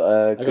got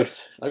a I good...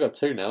 got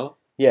 2 now.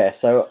 Yeah,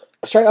 so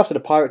straight after the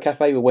Pirate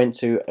Cafe, we went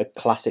to a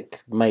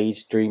classic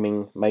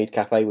Dreaming Maid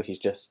Cafe, which is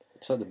just...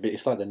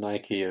 It's like the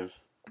Nike of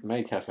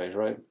maid cafes,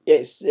 right?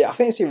 I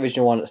think it's the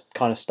original one that's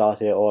kind of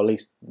started it, or at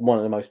least one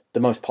of the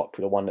most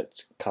popular one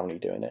that's currently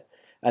doing it.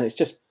 And it's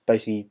just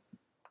basically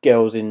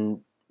girls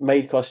in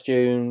maid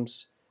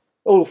costumes,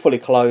 all fully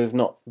clothed,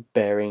 not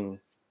bearing...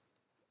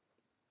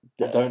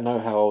 I don't know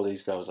how old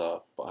these girls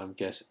are, but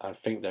I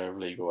think they're of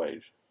legal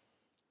age.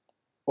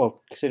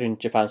 Well, considering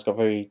Japan's got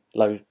very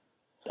low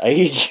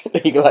age,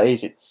 legal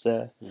age, it's...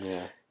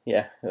 Yeah.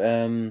 Yeah.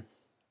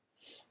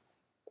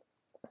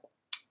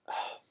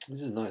 This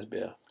is a nice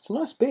beer. It's a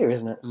nice beer,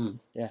 isn't it? Mm.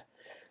 Yeah.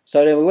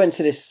 So then we went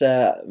to this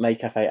maid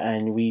cafe,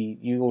 and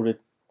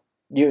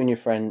you and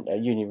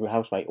your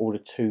housemate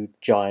ordered 2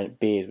 giant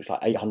beers, which was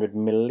like 800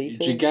 milliliters.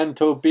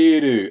 Giganto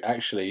Biru,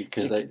 actually,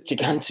 because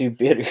Giganto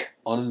beer.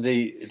 on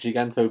the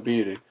Giganto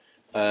Biru,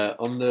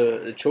 on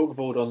the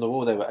chalkboard on the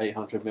wall they were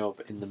 800ml,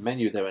 but in the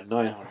menu they were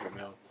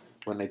 900ml.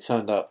 when they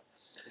turned up,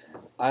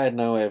 I had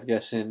no way of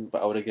guessing,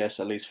 but I would have guessed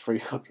at least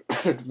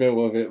 300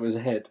 mil of it was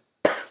head.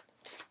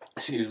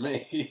 Excuse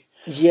me.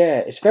 Yeah,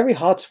 it's very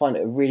hard to find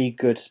a really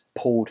good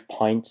pulled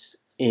pint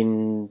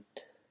in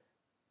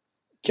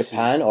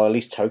Japan, or at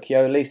least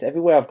Tokyo. At least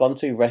everywhere I've gone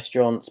to,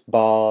 restaurants,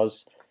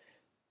 bars,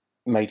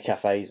 maid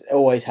cafes,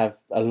 always have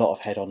a lot of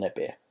head on their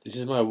beer. This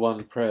is my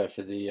one prayer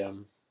for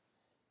the.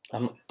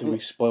 Do we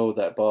spoil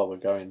that bar we're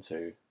going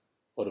to,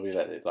 or do we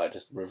let it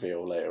just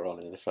reveal later on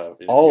in the film?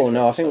 Oh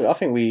no, I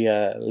think we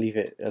leave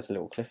it as a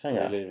little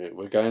cliffhanger. We leave it.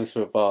 We're going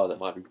to a bar that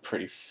might be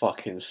pretty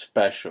fucking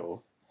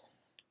special.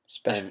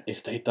 And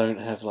if they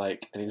don't have an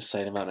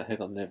insane amount of head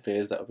on their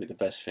beers, that would be the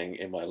best thing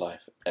in my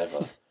life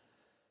ever.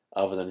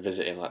 Other than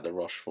visiting the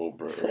Rochefort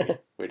Brewery,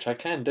 which I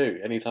can do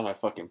anytime I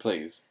fucking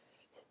please.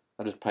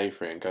 I just pay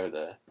for it and go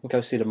there.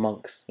 Go see the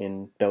monks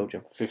in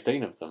Belgium.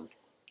 15 of them.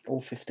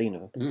 All 15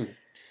 of them. Mm.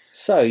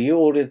 So you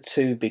ordered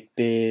 2 big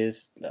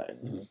beers,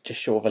 just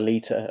short of a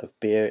litre of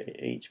beer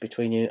each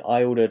between you.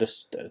 I ordered a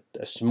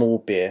small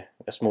beer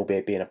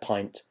being a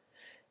pint,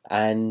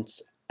 and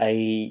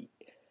a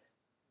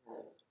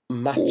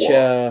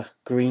matcha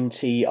green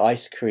tea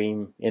ice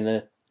cream in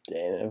a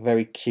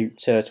very cute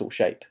turtle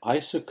shape.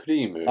 Ice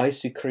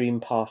cream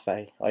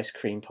parfait.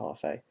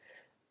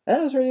 And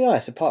that was really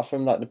nice, apart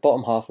from the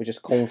bottom half was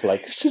just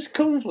cornflakes. It's just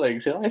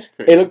cornflakes and ice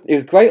cream. It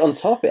was great on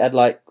top. It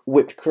had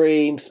whipped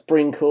cream,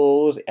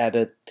 sprinkles, it had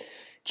a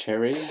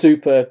cherry.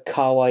 Super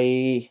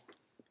kawaii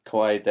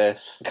des.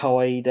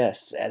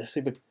 It had a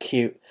super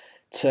cute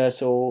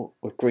turtle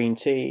with green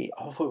tea.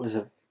 I thought it was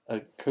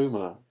a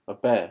kuma, a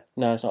bear.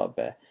 No, it's not a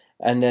bear.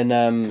 And then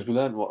because we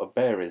learned what a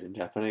bear is in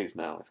Japanese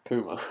now. It's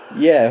kuma.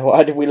 Yeah,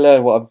 why did we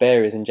learn what a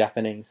bear is in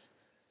Japanese?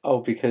 Oh,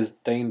 because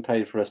Dane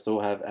paid for us to all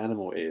have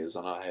animal ears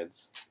on our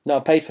heads. No, I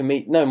paid for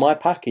me. No, my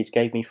package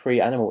gave me 3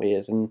 animal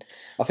ears, and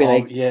I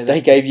think they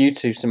gave you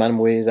 2 some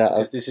animal ears out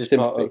of this is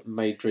sympathy. Part of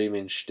Made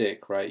Dreaming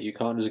shtick, right? You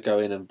can't just go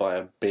in and buy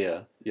a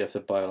beer. You have to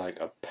buy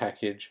a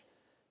package,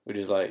 which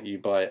is you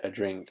buy a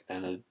drink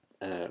and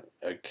a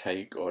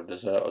cake or a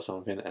dessert or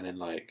something, and then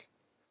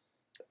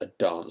a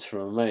dance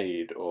from a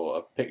maid or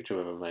a picture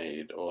of a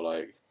maid,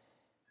 or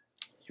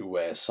you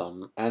wear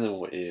some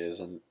animal ears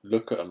and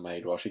look at a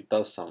maid while she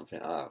does something.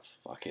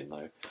 Fucking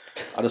no.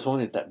 I just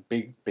wanted that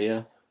big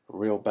beer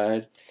real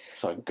bad,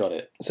 so I got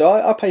it. So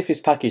I paid for this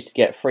package to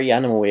get 3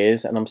 animal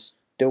ears, and I'm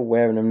still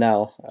wearing them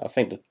now. I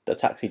think the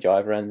taxi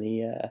driver and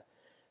the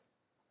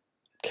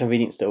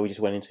convenience store we just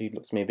went into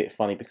looked at me a bit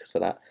funny because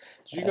of that.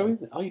 Did you go in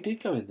there? Oh, you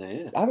did go in there,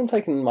 yeah. I haven't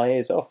taken my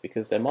ears off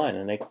because they're mine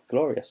and they're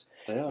glorious.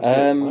 They are.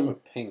 Mine were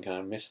pink and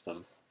I missed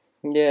them.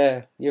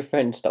 Yeah, your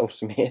friend stole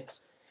some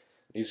ears.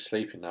 He's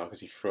sleeping now because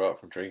he threw up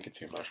from drinking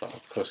too much, like a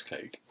puss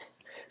cake.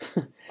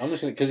 I'm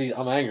just because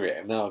I'm angry at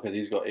him now because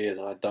he's got ears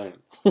and I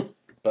don't.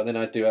 But then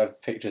I do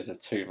have pictures of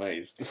 2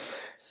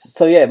 maids.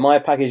 So yeah, my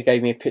package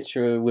gave me a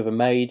picture with a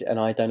maid, and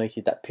I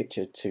donated that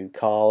picture to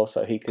Carl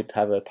so he could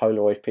have a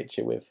Polaroid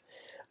picture with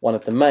one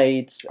of the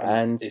maids.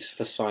 And it's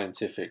for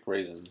scientific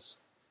reasons.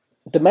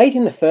 The maid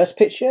in the first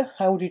picture,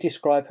 how would you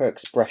describe her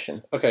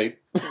expression? Okay,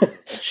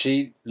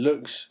 she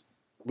looks.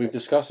 We've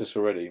discussed this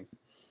already.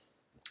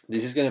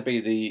 This is going to be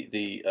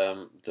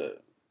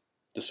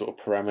the sort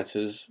of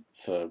parameters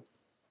for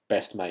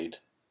best maid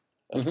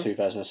of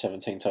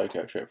 2017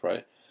 Tokyo trip,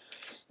 right?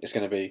 It's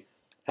going to be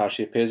how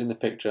she appears in the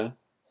picture,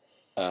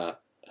 her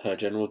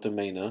general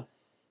demeanour,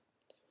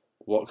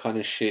 what kind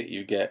of shit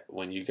you get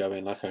when you go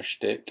in her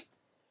shtick,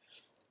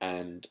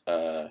 and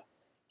the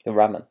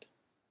ramen.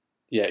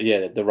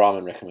 Yeah, the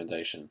ramen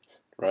recommendation,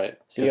 right?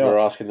 Because we're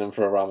asking them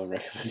for a ramen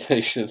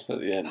recommendation at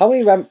the end. How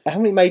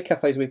many maid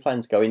cafes are we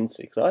planning to go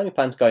into? Because I only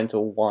plan to go into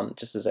one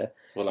just as a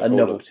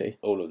novelty.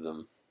 All of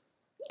them.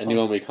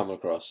 Anyone we come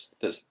across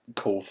that's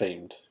cool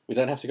themed. We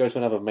don't have to go to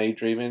another Made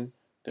Dreaming.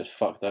 Because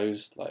fuck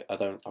those.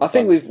 I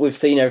think we've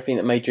seen everything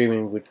that Made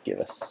Dreaming would give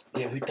us.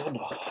 Yeah, we've done.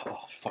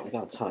 We've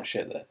done a ton of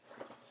shit there.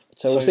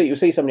 So we'll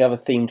see some of the other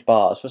themed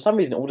bars. For some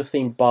reason, all the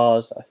themed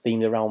bars are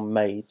themed around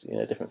maids in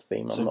a different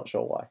theme. I'm not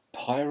sure why.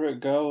 Pirate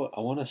Girl.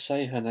 I want to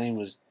say her name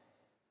was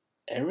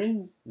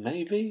Erin.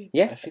 Maybe.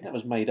 Yeah. I think that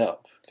was made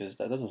up because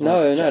that doesn't.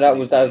 No, that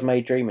was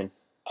Made Dreaming.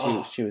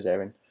 She was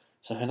Erin.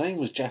 So her name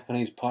was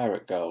Japanese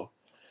Pirate Girl,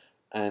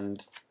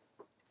 and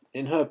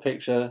in her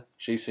picture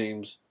she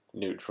seems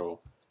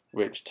neutral,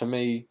 which to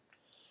me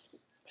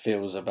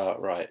feels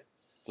about right.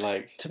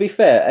 To be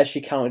fair, as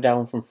she counted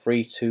down from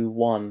 3, 2,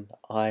 1,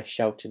 I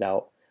shouted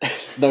out,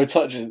 "No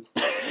touching!"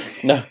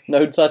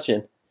 no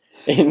touching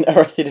in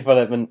Arrested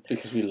Development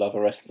because we love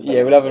Arrested Development.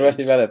 Yeah, we love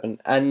Arrested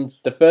Development. And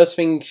the first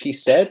thing she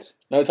said,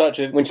 "No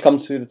touching," when she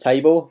comes to the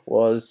table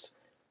was,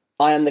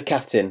 "I am the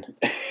captain."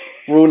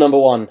 Rule number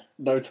 1: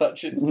 no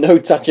touching. No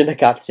touching the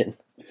captain.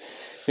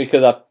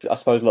 Because I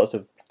suppose lots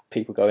of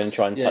people go in and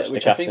try and touch the captain.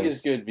 Which I think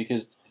is good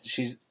because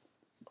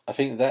I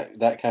think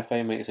that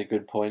cafe makes a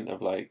good point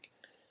of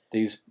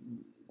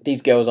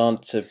these girls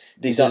aren't to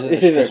this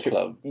isn't a strip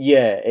club.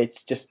 Yeah,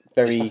 it's just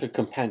very. It's like a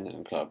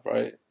companion club,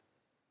 right?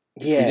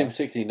 Yeah, we didn't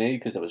particularly need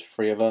because there was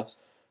 3 of us,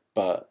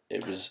 but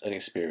it was an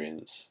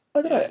experience.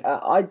 I don't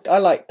know. I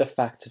like the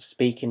fact of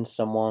speaking to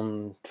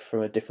someone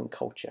from a different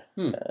culture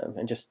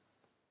and just.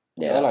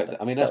 Yeah, I like that.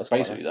 I mean, that's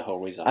basically the whole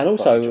reason. And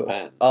also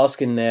Japan.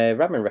 asking their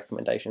ramen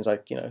recommendations.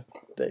 Like,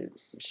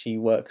 she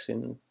works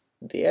in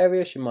the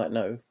area. She might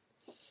know.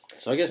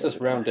 So I guess let's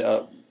round it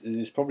up.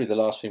 It's probably the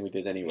last thing we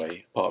did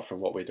anyway, apart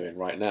from what we're doing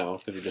right now,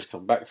 because we've just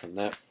come back from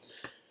that.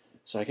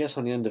 So I guess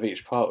on the end of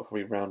each part, we'll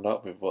probably round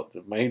up with what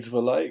the maids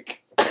were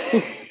like.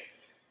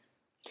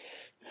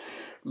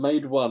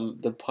 Maid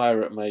 1, the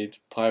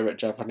pirate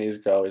Japanese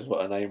girl is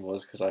what her name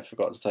was, because I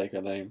forgot to take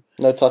her name.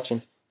 No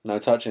touching. No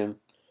touching.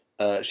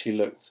 She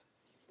looked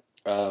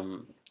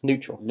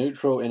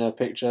neutral in her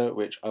picture,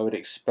 which I would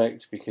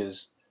expect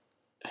because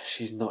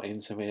she's not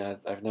into me. I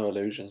have no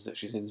illusions that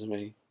she's into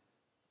me.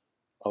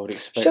 I would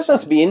expect she doesn't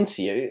have to be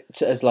into you.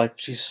 As like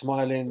she's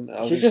smiling.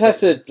 She just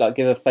has to like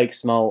give a fake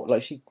smile.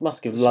 Like she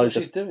must give loads.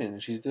 She's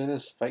doing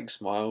this fake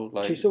smile.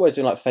 Like she's always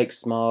doing like fake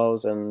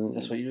smiles, and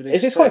that's what you would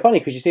expect. It's quite funny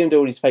because you see them do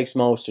all these fake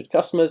smiles to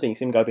customers, and you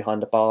see them go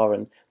behind the bar,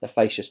 and their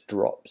face just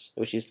drops,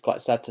 which is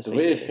quite sad to see. The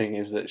weird thing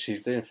is that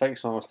she's doing fake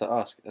smiles to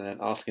us, and then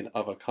asking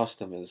other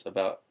customers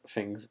about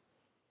things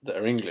that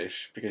are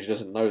English because she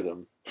doesn't know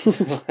them.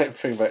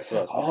 Bring back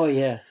to us. Oh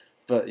yeah.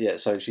 But yeah,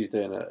 so she's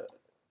doing a.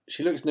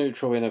 She looks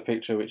neutral in her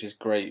picture, which is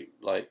great.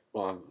 Like,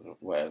 well,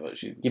 whatever.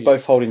 You're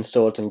both holding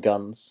swords and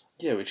guns.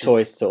 Yeah, which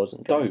toy is swords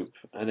and guns. dope.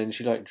 And then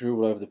she like drew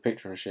all over the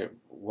picture and shit,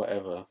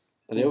 whatever.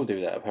 And they all do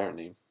that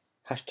apparently.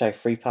 Hashtag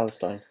Free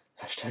Palestine.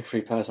 Hashtag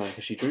Free Palestine,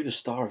 because she drew the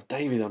Star of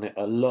David on it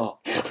a lot,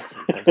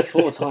 like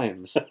 4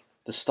 times.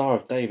 The Star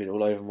of David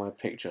all over my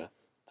picture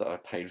that I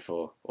paid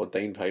for, or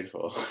Dean paid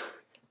for.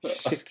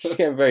 she's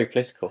getting very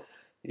political.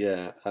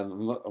 Yeah, I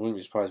wouldn't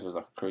be surprised if it was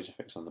like a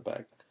crucifix on the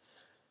back.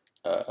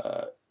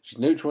 She's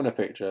neutral in her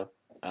picture.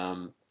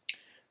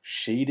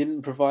 She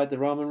didn't provide the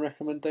ramen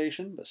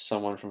recommendation, but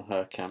someone from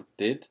her camp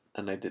did,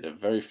 and they did a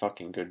very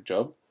fucking good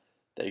job.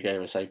 They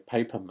gave us a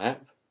paper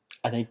map.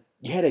 And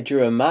they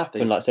drew a map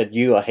and like said,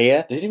 "You are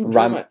here." They didn't even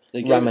draw a map.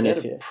 They ramen had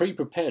is a here.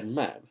 pre-prepared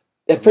map.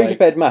 A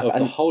pre-prepared map of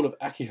the whole of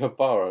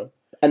Akihabara.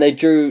 And they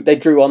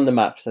drew on the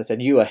map. So they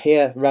said, "You are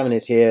here. Ramen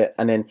is here,"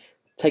 and then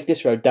take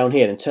this road down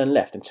here and turn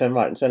left and turn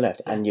right and turn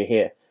left, and you're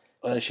here.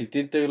 So she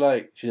did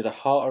a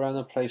heart around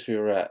the place we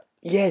were at.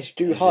 Yeah, she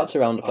drew hearts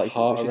around the place. A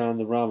heart around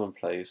the ramen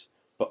place.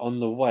 But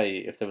on the way,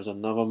 if there was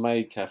another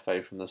maid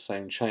cafe from the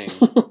same chain,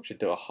 she'd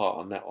do a heart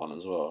on that one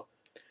as well.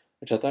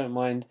 Which I don't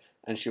mind.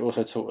 And she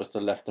also taught us the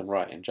left and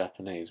right in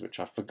Japanese, which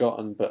I've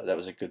forgotten, but that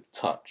was a good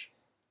touch.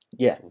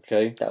 Yeah.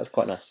 Okay? That was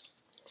quite nice.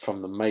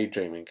 From the maid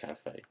dreaming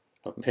cafe.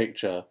 Her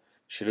picture,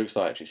 she looks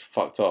like she's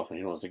fucked off and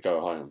she wants to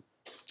go home.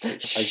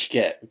 Which I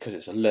get because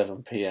it's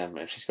 11 PM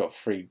and she's got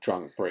 3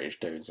 drunk British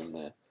dudes in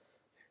there.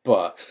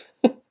 But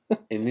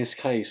in this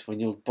case,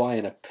 when you're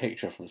buying a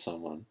picture from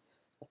someone,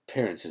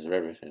 appearances are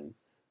everything,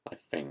 I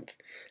think.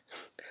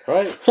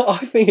 Right? I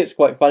think it's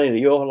quite funny that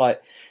you're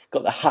like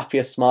got the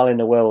happiest smile in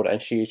the world and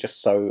she is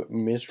just so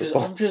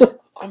miserable.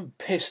 I'm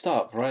pissed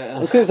up, right?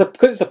 Because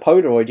it's a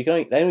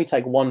Polaroid, they only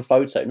take one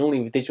photo.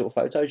 Normally with digital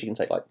photos, you can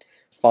take like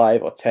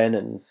 5 or 10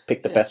 and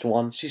pick the best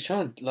one. They're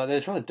trying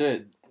to do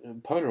it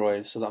in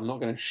Polaroid so that I'm not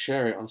going to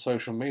share it on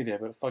social media,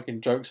 but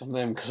fucking jokes on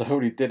them because I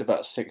already did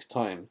about 6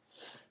 times.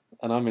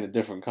 And I'm in a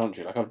different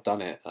country. Like, I've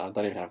done it. And I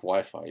don't even have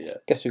Wi-Fi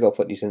yet. Guess we've got to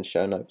put these in the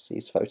show notes,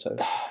 these photos.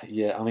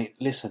 Yeah, I mean,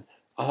 listen.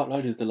 I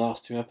uploaded the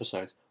last 2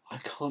 episodes. I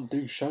can't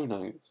do show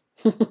notes.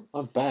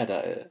 I'm bad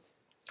at it.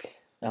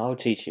 I'll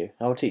teach you.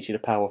 I'll teach you the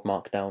power of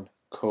Markdown.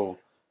 Cool.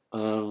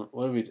 What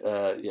do we...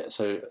 yeah,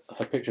 so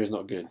her picture is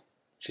not good.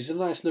 She's a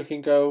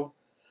nice-looking girl.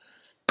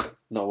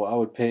 Not what I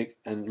would pick.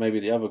 And maybe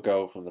the other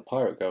girl from the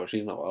pirate girl,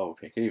 she's not what I would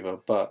pick either.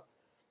 But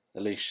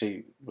at least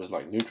she was,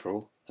 like,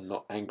 neutral and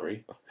not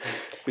angry.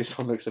 This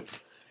one looks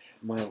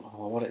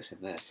what is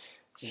in there?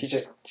 She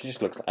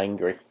just looks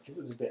angry. She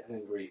looks a bit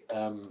angry.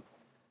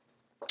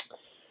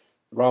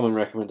 Ramen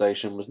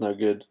recommendation was no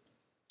good.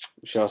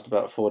 She asked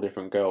about 4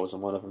 different girls,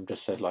 and one of them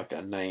just said like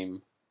a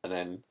name, and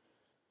then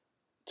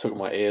took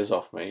my ears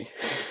off me.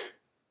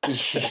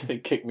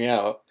 It kicked me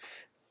out.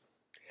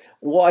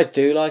 What I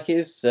do like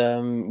is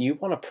you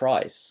won a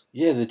prize.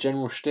 Yeah, the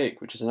general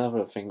shtick, which is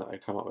another thing that I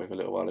come up with a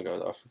little while ago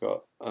that I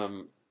forgot.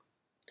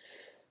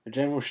 The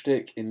general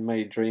shtick in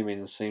Maid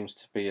Dreaming seems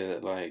to be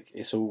that like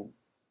it's all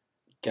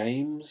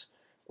games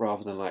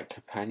rather than like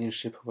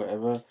companionship or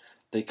whatever.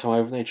 They come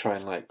over and they try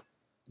and like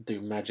do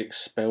magic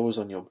spells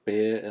on your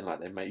beer and like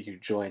they make you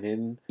join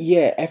in.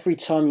 Yeah, every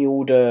time you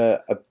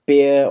order a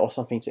beer or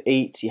something to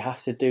eat, you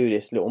have to do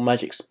this little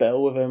magic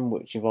spell with them,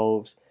 which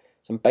involves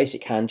some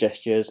basic hand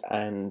gestures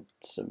and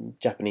some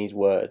Japanese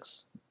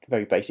words,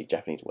 very basic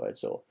Japanese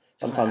words, or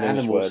sometimes English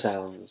animal words.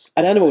 Sounds.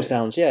 And animal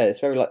sounds, yeah. It's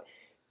very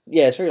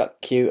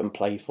like cute and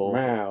playful.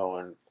 Meow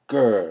and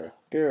grr.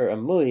 Grr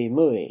and muy,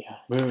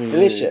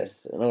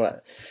 delicious and all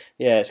that.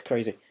 Yeah, it's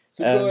crazy.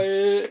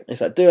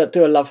 It's like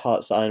do a love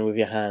heart sign with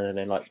your hand and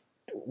then like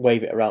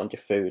wave it around your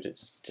food.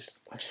 It's just.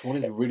 I just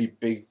wanted a really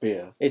big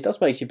beer. It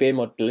does make your beer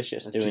more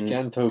delicious. Doing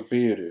Giganto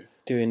beer.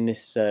 Doing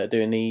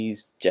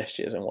these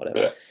gestures and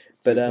whatever.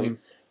 But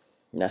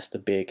That's the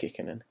beer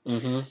kicking in.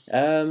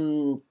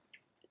 Mm-hmm.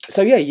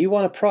 So yeah, you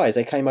won a prize.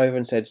 They came over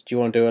and said, "Do you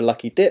want to do a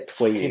lucky dip?"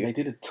 For They you,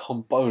 did a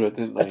tombola,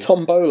 didn't they? a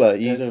tombola. They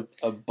You had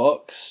a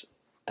box,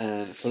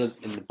 and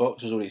in the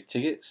box was all these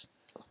tickets,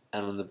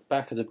 and on the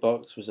back of the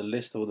box was a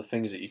list of all the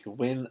things that you could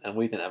win, and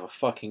we didn't have a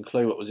fucking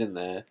clue what was in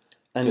there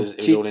because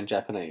it was all in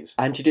Japanese.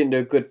 And she didn't do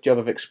a good job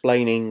of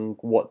explaining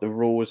what the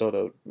rules or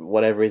the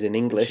whatever is in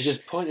English. She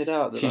just pointed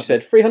out that she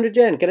said 300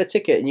 yen, get a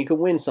ticket, and you can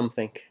win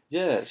something.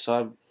 Yeah,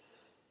 so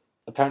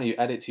apparently you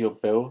add it to your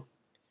bill,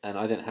 and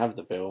I didn't have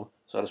the bill,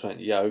 so I just went,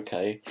 yeah,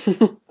 okay.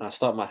 And I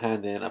stuck my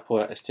hand in, I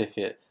pulled out this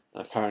ticket,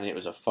 and apparently it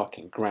was a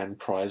fucking grand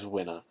prize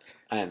winner,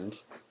 and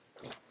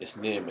it's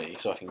near me,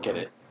 so I can get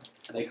it.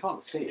 And they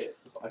can't see it,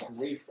 but I can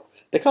read from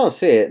it. They can't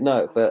see it,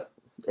 no, but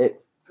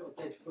it. Got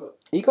a dead foot.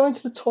 Are you going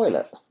to the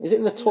toilet? Is it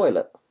in the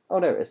toilet? Oh,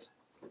 there it is.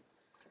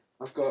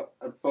 I've got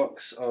a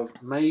box of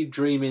Made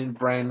Dreaming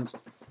brand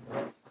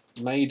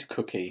Made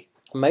cookie.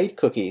 Made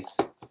cookies.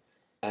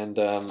 And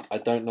I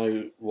don't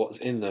know what's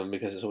in them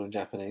because it's all in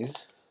Japanese.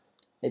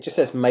 It just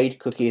says made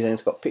cookies and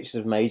it's got pictures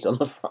of maids on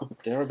the front.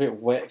 They're a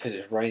bit wet because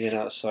it's raining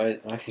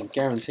outside. I can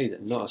guarantee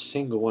that not a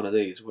single one of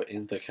these were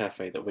in the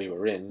cafe that we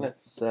were in.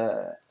 Let's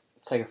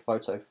take a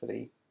photo for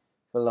the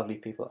lovely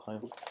people at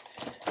home.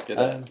 Get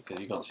that, because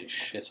you can't see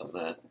shit on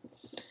that.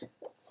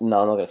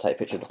 No, I'm not going to take a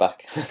picture of the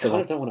back. I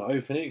kind of don't want to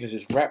open it because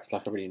it's wrapped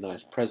like a really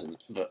nice present.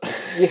 But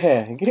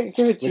yeah, give it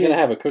to we're you. going to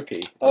have a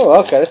cookie. Oh,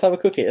 okay, let's have a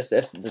cookie.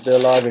 Let's do a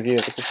live review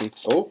of the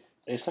cookies. Oh,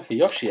 it's like a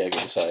Yoshi egg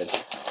inside.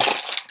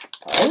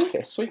 Oh,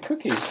 okay. Sweet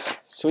cookie.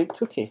 Sweet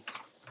cookie.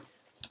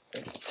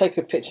 Let's take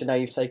a picture now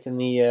you've taken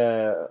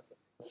the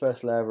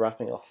first layer of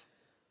wrapping off.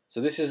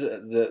 So this is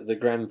the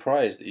grand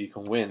prize that you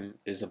can win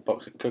is a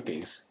box of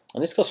cookies.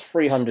 And this costs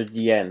 300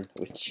 yen,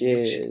 which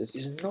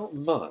is not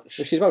much.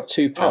 Which is about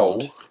 £2. Oh.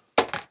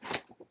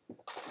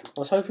 I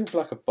was hoping for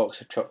like a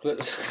box of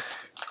chocolates.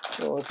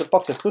 Well, it's a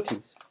box of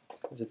cookies.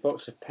 There's a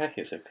box of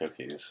packets of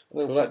cookies.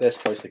 I feel like they're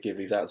supposed to give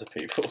these out to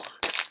people.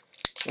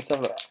 Let's have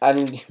a look.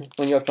 And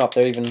when you open up,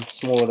 they're even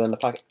smaller than the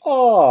packet.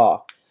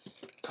 Oh!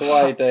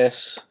 Kawaii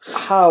desu.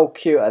 How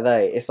cute are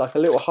they? It's like a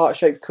little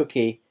heart-shaped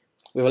cookie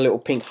with a little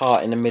pink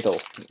heart in the middle.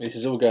 This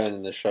is all going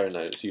in the show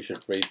notes. You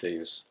should read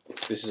these.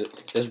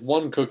 There's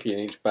one cookie in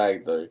each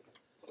bag though.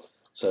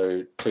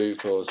 So 2,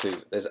 4,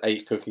 6. There's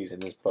 8 cookies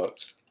in this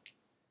box.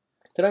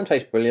 They don't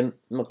taste brilliant.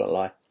 I'm not gonna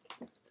lie.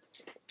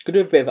 Could do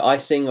with a bit of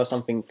icing or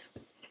something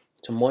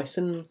to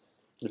moisten.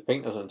 The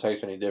pink doesn't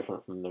taste any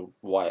different from the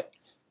white.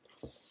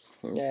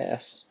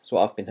 Yes, that's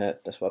what I've been heard.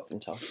 That's what I've been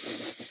told.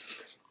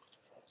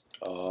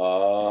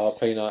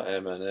 Peanut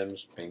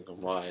M&M's, pink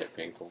and white,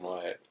 pink and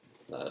white.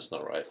 No, that's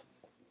not right.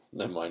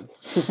 Never mind.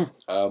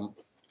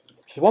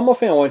 There's one more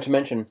thing I wanted to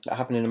mention that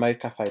happened in the Maid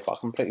Cafe, but I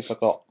completely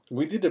forgot.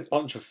 We did a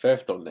bunch of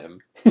theft on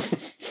them.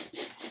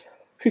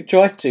 Who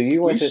tried to?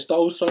 We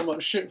stole so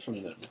much shit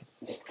from them.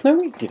 No,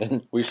 we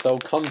didn't. We stole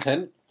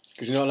content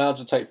because you're not allowed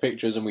to take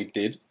pictures, and we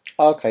did.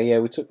 Okay,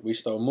 yeah, We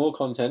stole more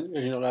content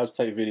because you're not allowed to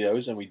take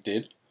videos, and we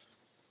did.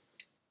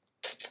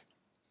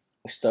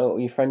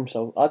 Your friend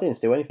stole. I didn't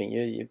steal anything.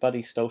 Your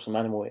buddy stole some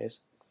animal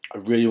ears. I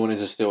really wanted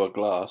to steal a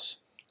glass.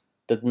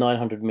 The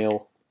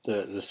 900ml.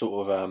 The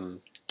sort of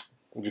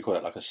what do you call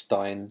it? Like a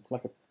stein.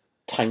 Like a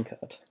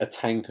tankard. A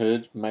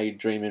tankard, Made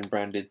Dreaming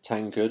branded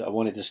tankard. I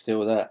wanted to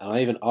steal that, and I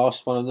even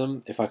asked one of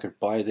them if I could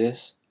buy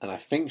this, and I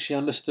think she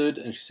understood,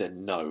 and she said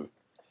no.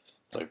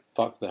 So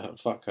fuck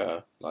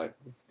her. Like,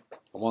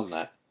 I want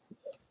that.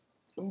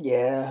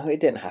 Yeah, it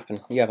didn't happen.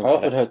 You haven't. I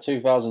offered her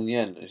 2,000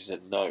 yen, and she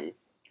said no.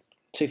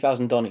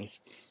 2,000 Donnies.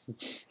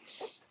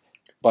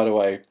 By the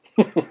way,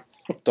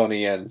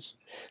 Donnie yens.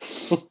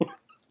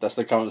 That's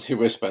the currency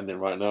we're spending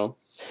right now.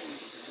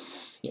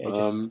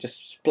 Yeah,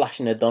 just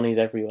splashing their Donnies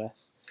everywhere.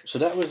 So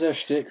that was their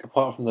shtick,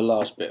 apart from the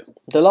last bit.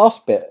 The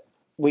last bit,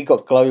 we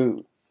got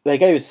glow. They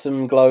gave us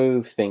some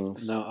glow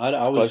things. No, I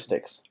glow was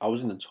sticks. I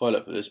was in the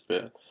toilet for this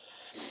bit,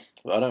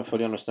 but I don't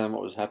fully understand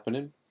what was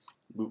happening.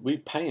 We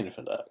paying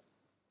for that?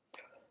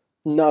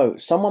 No,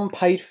 someone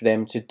paid for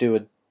them to do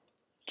a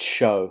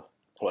show.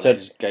 Well, So- they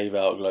just gave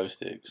out glow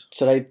sticks.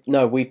 So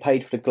we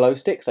paid for the glow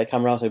sticks. They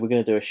come around and said, we're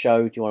going to do a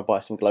show. Do you want to buy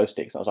some glow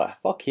sticks? And I was like,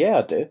 fuck yeah,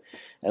 I do.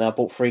 And I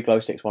bought 3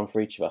 glow sticks, 1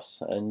 for each of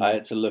us. And I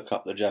had to look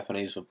up the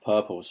Japanese for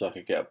purple so I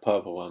could get a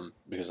purple one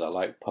because I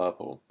like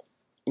purple.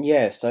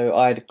 yeah, so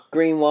I had a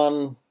green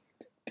one,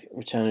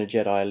 Return of the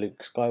Jedi, Luke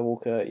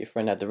Skywalker. Your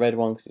friend had the red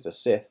one because he's a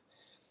Sith.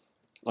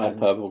 I had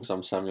purple because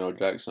I'm Samuel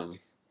Jackson.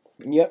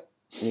 Yep,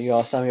 you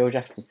are Samuel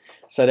Jackson.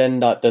 So then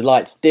the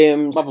lights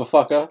dimmed.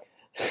 Motherfucker.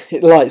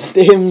 Lights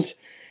dimmed.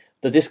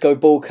 The disco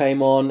ball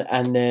came on,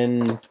 and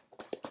then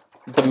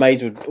the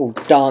maids were all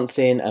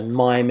dancing and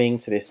miming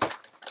to these 2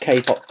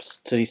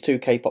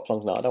 K-pop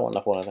songs. No, I don't want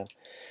another one of them.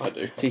 I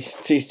do.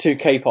 These 2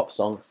 K-pop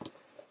songs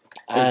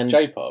and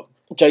J-pop.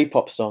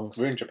 J-pop songs.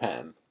 We're in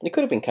Japan. It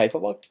could have been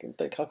K-pop.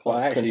 Well,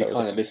 I actually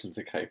kind of listen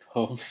to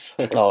K-pop,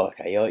 so Oh,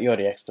 okay. You're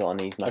the expert on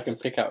these I can matters.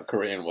 pick out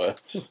Korean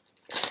words.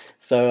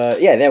 So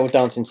yeah, they're all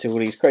dancing to all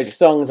these crazy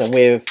songs, and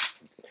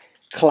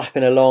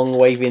clapping along,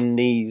 waving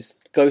these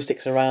glow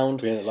sticks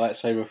around. We had a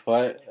lightsaber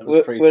fight. It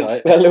was pretty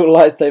tight. We had a little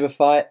lightsaber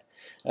fight.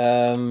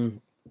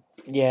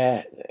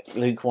 Yeah,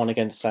 Luke won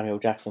against Samuel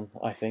Jackson,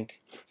 I think,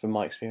 from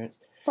my experience.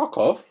 Fuck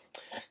off.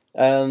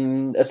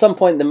 At some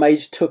point, the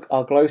mage took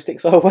our glow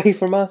sticks away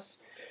from us,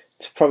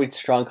 probably to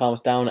try and calm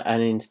us down,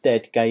 and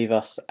instead gave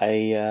us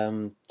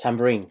a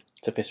tambourine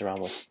to piss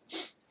around with.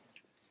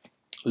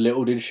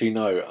 Little did she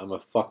know, I'm a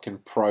fucking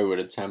pro with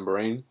a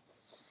tambourine.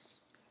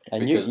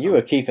 And you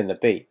were keeping the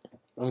beat.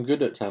 I'm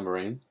good at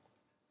tambourine.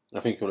 I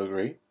think you'll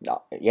agree.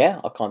 Yeah,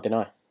 I can't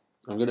deny.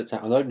 I'm good at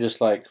I don't just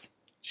like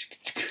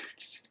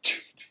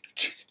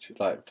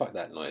fuck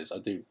that noise.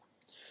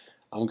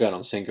 I'm going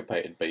on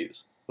syncopated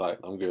beats. Like,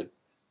 I'm good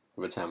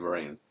with a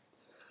tambourine.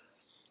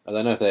 I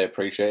don't know if they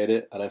appreciated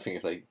it. I don't think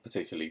if they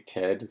particularly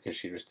cared, because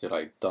she was still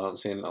like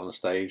dancing on the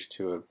stage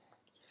to a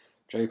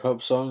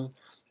J-pop song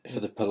for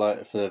the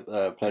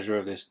pleasure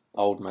of this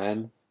old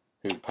man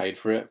who paid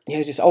for it. Yeah, it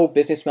was this old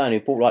businessman who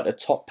bought like the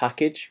top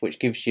package, which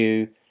gives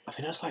you... I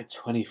think that's like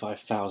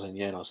 25,000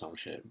 yen or some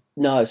shit.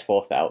 No, it's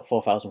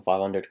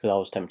 4,500 because I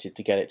was tempted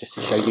to get it just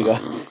to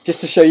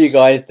show you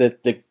guys,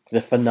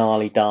 the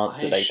finale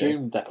dance that they do. I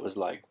assumed that was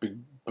like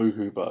big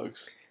boohoo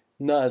bugs.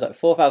 No, it's like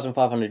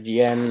 4,500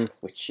 yen,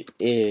 which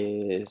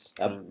is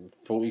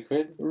 40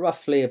 quid,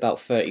 roughly about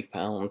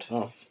 £30.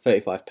 Oh,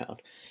 £35.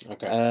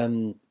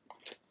 Okay.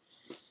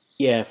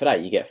 Yeah, for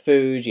that you get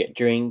food, you get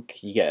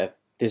drink, you get a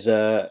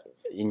dessert,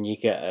 and you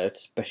get a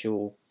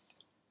special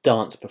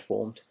dance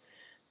performed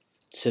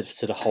to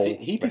the whole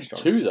he did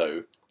restaurant. 2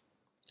 though.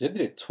 He did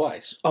it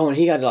twice. Oh, and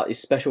he had like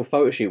this special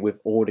photo shoot with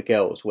all the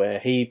girls where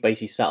he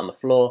basically sat on the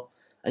floor,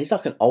 and he's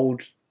like an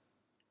oldish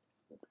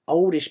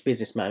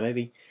businessman,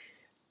 maybe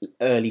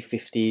early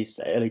 50s,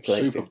 early to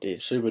late 50s.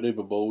 Super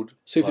duper bald.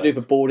 Super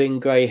duper balding,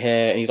 grey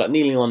hair, and he's like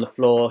kneeling on the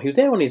floor. He was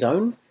there on his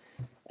own,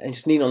 and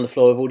just kneeling on the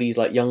floor with all these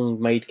like young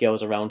maid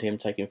girls around him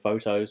taking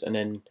photos, and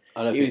then...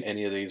 I don't think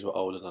any of these were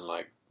older than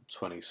like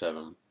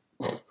 27.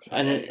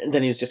 And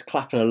then he was just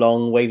clapping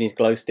along, waving his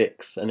glow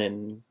sticks, and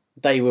then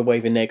they were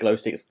waving their glow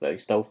sticks that they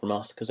stole from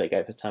us because they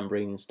gave us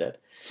tambourine instead.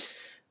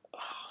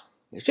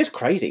 It's just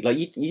crazy. Like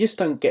you just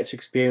don't get to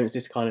experience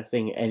this kind of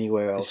thing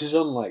anywhere else. This is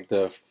on like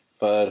the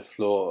 3rd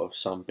floor of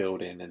some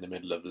building in the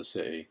middle of the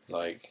city.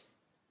 Like,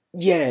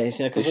 yeah, it's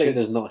in a complete... This shit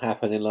does not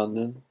happen in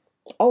London.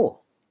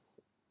 Oh,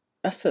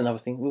 that's another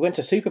thing. We went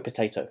to Super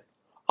Potato.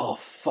 Oh,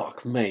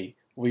 fuck me.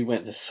 We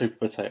went to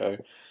Super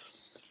Potato.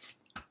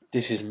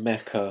 This is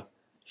Mecca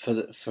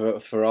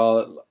for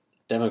our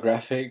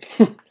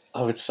demographic.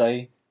 I would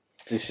say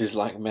this is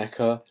like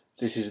Mecca.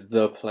 This is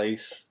the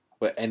place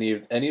where any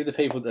of the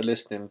people that are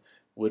listening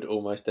would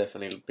almost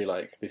definitely be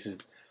like, this is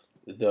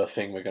the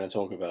thing we're going to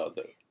talk about.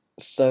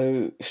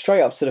 So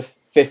straight up to the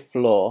 5th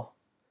floor,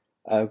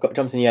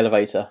 jumped in the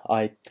elevator.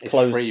 It's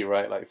free,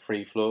 right? Like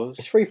 3 floors?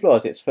 It's 3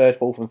 floors. It's 3rd,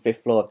 4th and 5th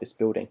floor of this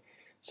building.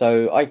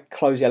 So I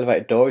closed the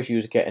elevator door as you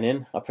was getting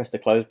in. I pressed the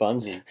close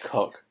buttons. You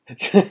cock.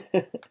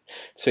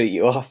 Tweet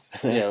you off.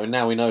 Yeah, well,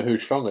 now we know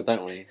who's stronger,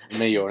 don't we?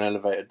 Me or an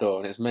elevator door,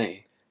 and it's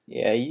me.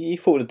 Yeah, you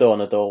fought the door on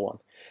the door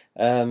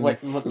one.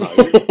 Wait, no.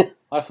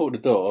 I fought the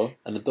door,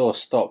 and the door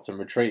stopped and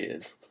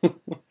retreated.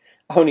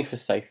 Only for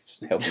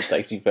health and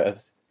safety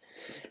purposes.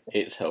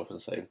 It's health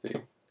and safety.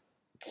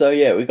 So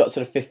yeah, we got to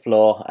the 5th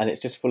floor, and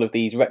it's just full of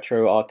these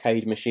retro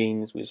arcade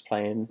machines. We was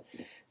playing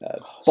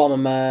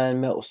Bomberman,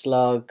 Metal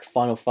Slug,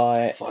 Final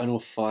Fight. I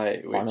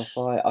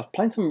was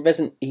playing some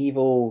Resident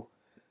Evil.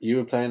 You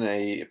were playing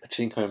a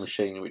pachinko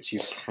machine which you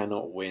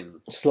cannot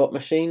win. Slot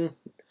machine.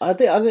 I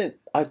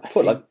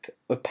put like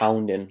a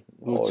pound in.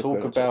 We'll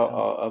talk about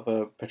our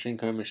other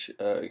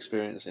pachinko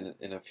experience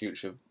in a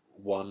future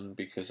one,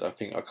 because I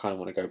think I kind of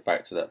want to go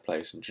back to that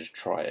place and just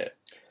try it.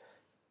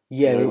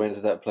 Yeah, we went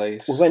to that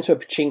place. We went to a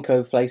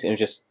pachinko place, and it was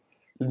just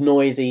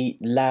noisy,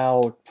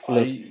 loud, full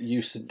of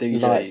used to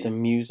DJ, lights and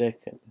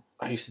music.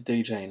 I used to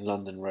DJ in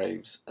London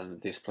raves,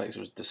 and this place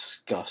was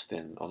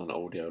disgusting on an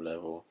audio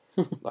level.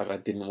 Like, I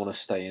didn't want to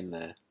stay in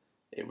there.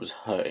 It was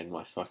hurting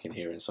my fucking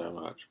hearing so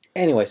much.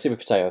 Anyway, Super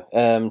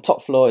Potato.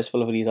 Top floor is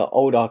full of these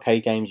old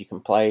arcade games you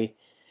can play.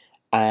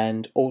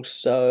 And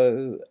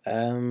also...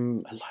 a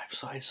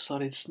life-size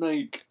Solid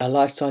Snake. A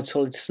life-size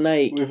Solid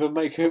Snake. With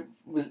a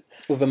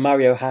with a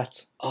Mario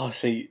hat. Oh,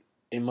 see,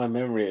 in my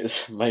memory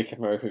it's Make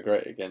America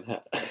Great Again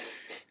hat.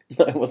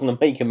 No, it wasn't a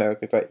Make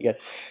America Great Again.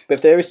 But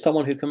if there is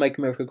someone who can make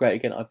America great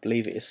again, I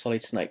believe it is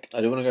Solid Snake.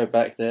 I do want to go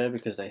back there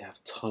because they have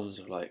tons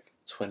of like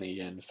 20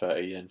 yen,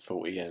 30 yen,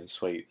 40 yen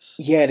sweets.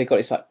 Yeah, they've got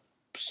this like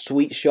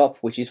sweet shop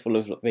which is full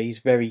of these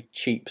very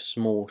cheap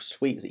small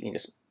sweets that you can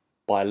just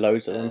buy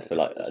loads of them for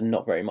like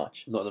not very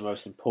much. Not the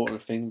most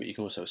important thing, but you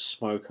can also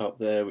smoke up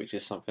there, which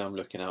is something I'm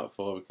looking out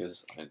for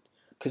because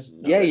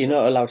you're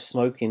not allowed to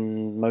smoke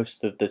in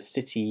most of the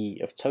city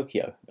of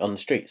Tokyo on the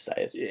streets. That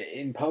is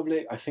in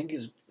public. I think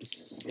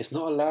it's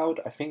not allowed.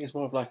 I think it's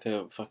more of like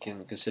a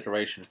fucking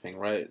consideration thing,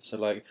 right? So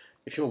like,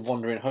 if you're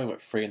wandering home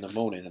at 3 in the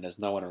morning and there's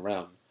no one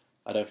around,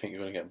 I don't think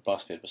you're gonna get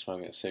busted for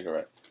smoking a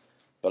cigarette.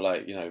 But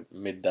like,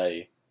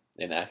 midday,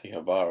 in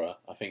Akihabara,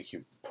 I think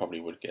you probably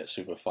would get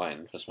super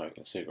fined for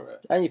smoking a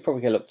cigarette. And you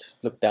probably get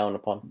looked down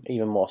upon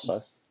even more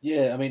so.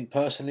 Yeah, I mean,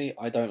 personally,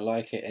 I don't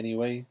like it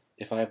anyway.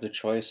 If I have the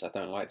choice, I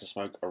don't like to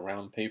smoke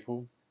around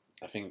people.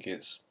 I think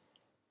it's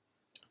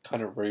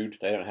kind of rude.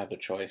 They don't have the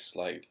choice.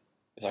 Like,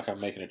 it's like I'm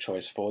making a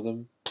choice for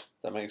them.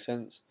 That makes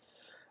sense.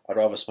 I'd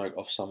rather smoke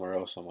off somewhere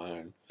else on my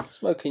own.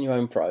 Smoke in your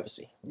own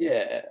privacy.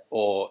 Yeah,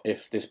 or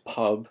if this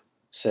pub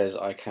says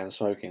I can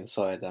smoke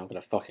inside, then I'm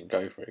going to fucking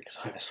go for it, because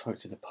I haven't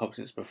smoked in a pub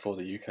since before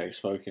the UK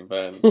smoking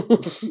ban.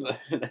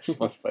 That's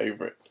my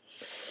favourite.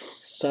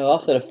 So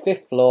after the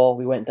 5th floor,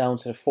 we went down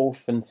to the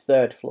 4th and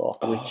 3rd floor,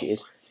 which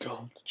is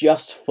God.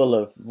 just full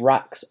of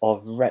racks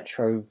of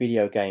retro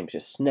video games,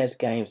 just SNES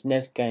games,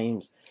 NES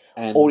games,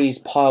 And all these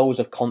piles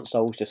of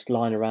consoles just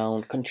lying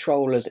around,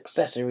 controllers,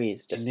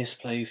 accessories. in Just this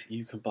place,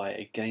 you can buy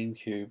a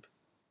GameCube,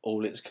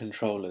 all its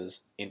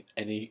controllers in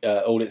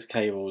all its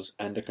cables,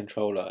 and a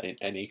controller in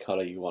any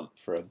colour you want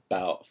for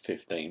about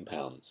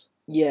 £15.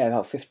 yeah,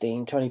 about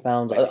 15, 20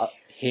 pounds.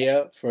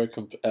 Here for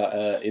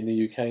in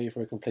the UK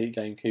for a complete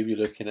GameCube, you're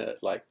looking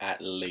at like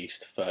at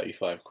least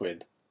 35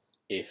 quid,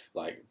 if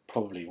like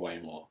probably way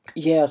more.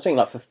 Yeah, I was thinking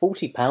like for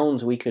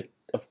 £40 we could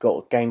have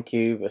got a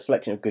GameCube, a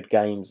selection of good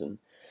games and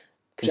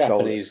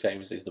controllers. Japanese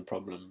games is the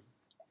problem,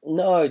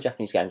 No,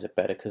 Japanese games are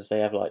better because they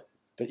have like.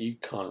 but you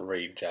can't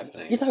read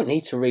Japanese. You don't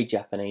need to read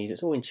Japanese.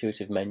 It's all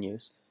intuitive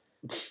menus.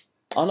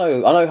 I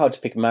know how to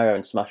pick Mario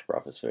and Smash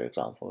Brothers, for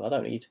example. I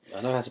don't need.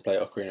 I know how to play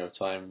Ocarina of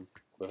Time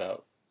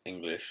without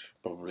English,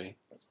 probably.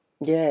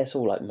 Yeah, it's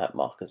all like map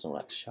markers and all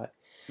that shit.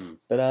 Hmm.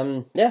 But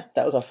yeah,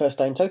 that was our first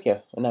day in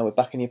Tokyo, and now we're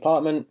back in the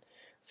apartment.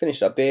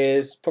 Finished our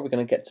beers. Probably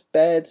going to get to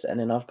bed, and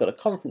then I've got a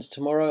conference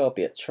tomorrow. I'll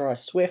be at Try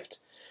Swift,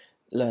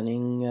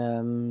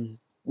 learning,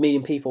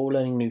 meeting people,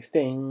 learning new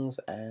things,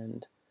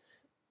 and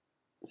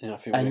Yeah, I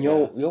think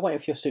you're waiting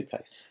for your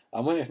suitcase.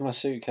 I'm waiting for my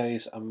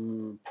suitcase.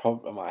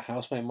 My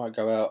housemate might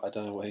go out. I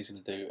don't know what he's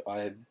going to do.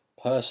 I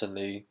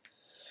personally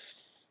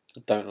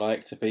don't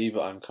like to be,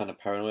 but I'm kind of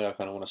paranoid. I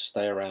kind of want to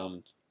stay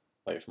around,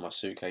 wait for my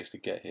suitcase to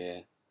get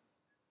here,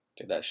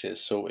 get that shit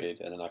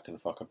sorted, and then I can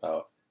fuck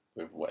about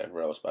with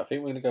whatever else. But I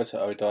think we're going to go to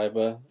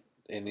Odaiba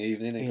in the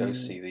evening and go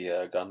see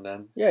the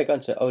Gundam. Yeah, going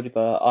to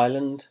Odaiba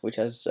Island, which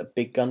has a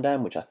big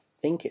Gundam, which I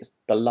think it's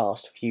the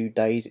last few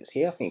days it's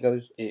here. I think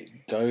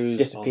It goes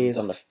disappears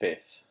on the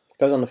 5th.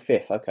 Goes on the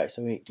 5th. Okay,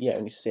 so we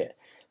see it.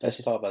 The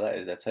best part about that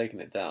is they're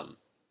taking it down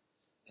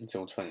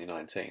until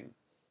 2019,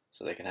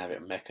 so they can have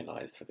it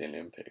mechanised for the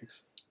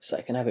Olympics. So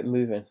they can have it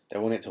moving. They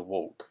want it to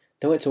walk.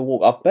 They want it to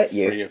walk. I bet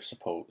you. Free of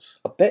supports.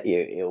 I bet you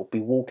it'll be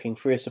walking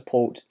free of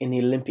support in the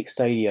Olympic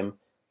Stadium,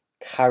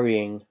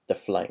 carrying the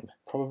flame.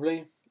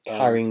 Probably.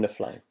 Carrying the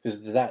flame.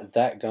 Because that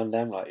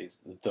Gundam, like, it's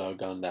the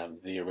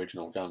Gundam, the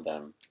original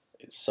Gundam.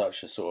 It's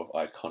such a sort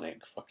of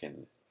iconic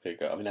fucking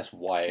figure. I mean, that's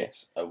why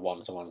it's a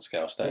 1-to-1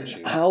 scale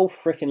statue. How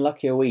freaking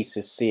lucky are we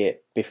to see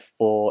it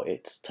before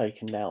it's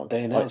taken down?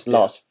 They announced the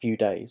last few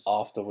days.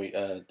 After we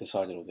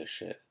decided all this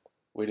shit.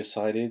 We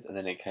decided, and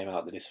then it came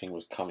out that this thing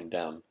was coming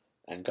down,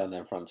 and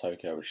Gundam Front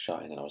Tokyo was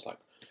shutting, and I was like,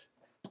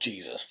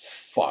 Jesus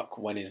fuck,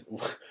 when is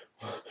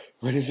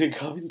it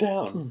coming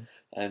down?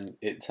 And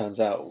it turns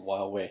out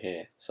while we're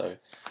here. So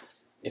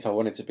if I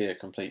wanted to be a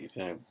complete,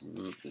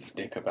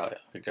 dick about it,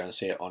 I could go and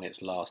see it on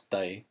its last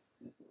day,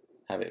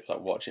 have it, like,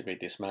 watch it be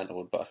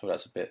dismantled, but I feel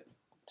that's a bit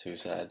too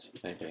sad,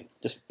 maybe.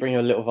 Just bring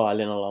your little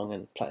violin along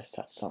and play a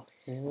sad song.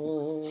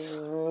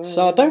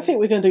 So I don't think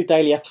we're going to do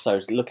daily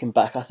episodes looking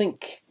back. I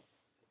think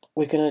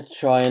we're going to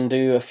try and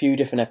do a few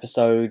different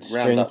episodes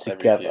string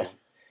together.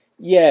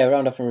 Yeah,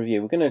 round up and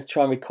review. We're going to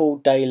try and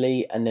record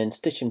daily and then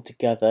stitch them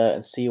together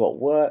and see what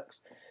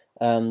works.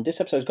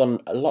 This episode's gone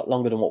a lot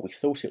longer than what we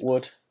thought it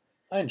would.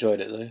 I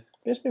enjoyed it though.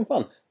 It's been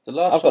fun. The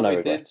last I've got one no we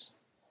did regrets.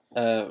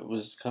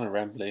 was kind of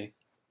rambly.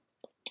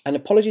 And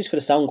apologies for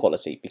the sound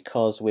quality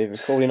because we're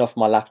recording off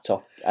my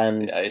laptop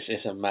and... Yeah,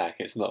 it's a Mac,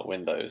 it's not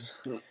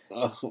Windows.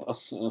 Oh,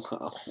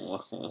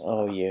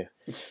 yeah.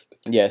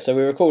 Yeah, so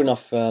we're recording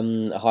off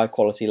a high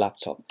quality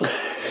laptop.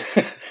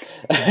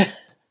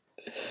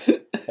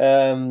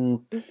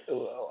 And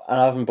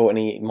I haven't brought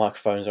any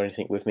microphones or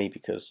anything with me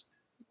because...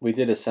 We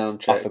did a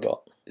sound check. I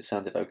forgot. It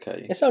sounded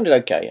okay. It sounded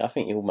okay. I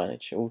think you'll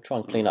manage. We'll try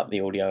and clean up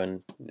the audio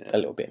and a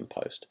little bit in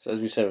post. So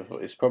as we said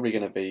before, it's probably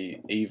going to be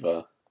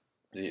either...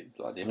 The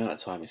amount of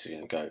time this is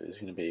going to go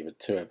is going to be either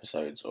 2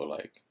 episodes or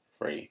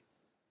 3.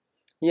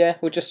 Yeah,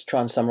 we'll just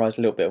try and summarise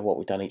a little bit of what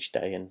we've done each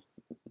day and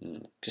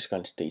just go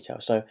into detail.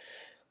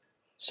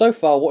 So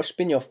far, what's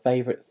been your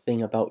favourite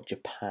thing about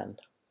Japan?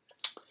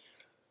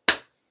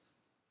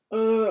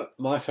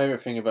 My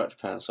favourite thing about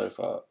Japan so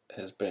far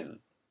has been...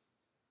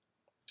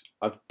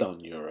 I've done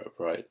Europe,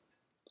 right?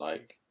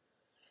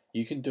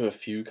 You can do a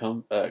few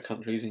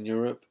countries in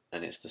Europe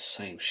and it's the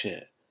same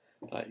shit.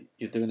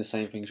 You're doing the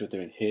same things you're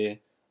doing here,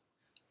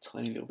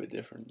 tiny little bit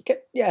different.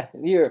 Yeah,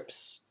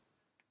 Europe's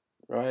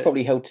right?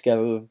 Probably held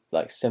together with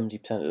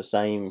 70% of the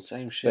same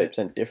shit.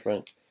 30%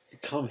 different. You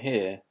come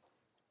here,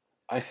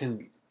 I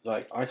can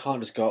like, I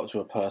can't just go up to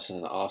a person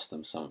and ask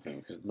them something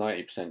because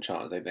 90%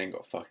 chance they ain't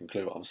got a fucking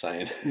clue what I'm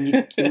saying.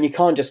 And you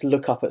can't just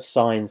look up at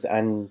signs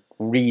and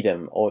read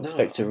them or No,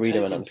 expect to I'm read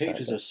them and taking understand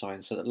pictures them. of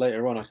signs so that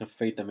later on I can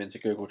feed them into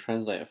Google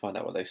Translate and find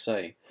out what they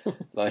say.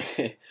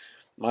 Like,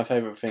 my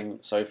favourite thing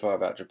so far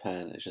about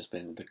Japan has just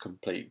been the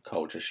complete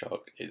culture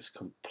shock. It's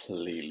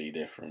completely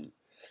different.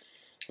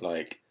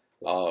 Like,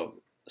 our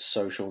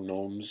social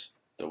norms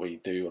that we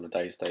do on a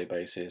day-to-day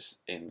basis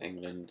in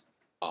England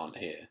aren't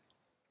here.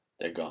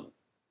 They're gone.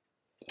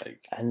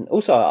 Like, And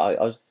also, I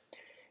was,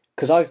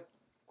 because I've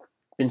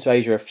been to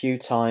Asia a few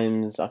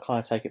times, I kind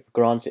of take it for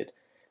granted,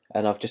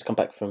 and I've just come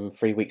back from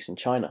 3 weeks in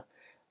China.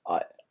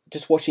 I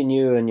just watching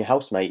you and your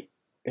housemate,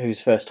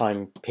 who's first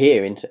time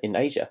here in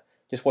Asia,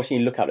 just watching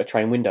you look out the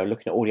train window,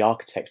 looking at all the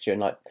architecture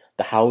and like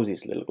the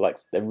houses that look like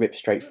they're ripped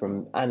straight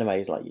from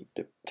animes, like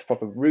the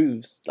proper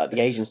roofs, like the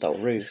Asian style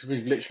roofs.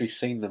 we've literally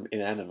seen them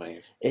in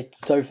animes. It's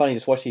so funny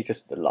just watching you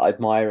just like,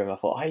 admire them. I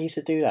thought I used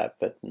to do that,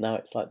 but now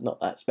it's like not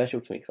that special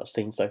to me because I've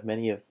seen so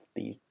many of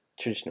these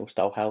traditional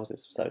style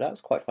houses. So that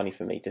was quite funny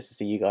for me just to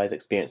see you guys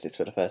experience this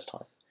for the first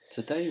time.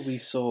 Today we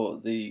saw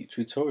the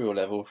tutorial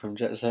level from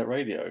Jet Set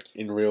Radio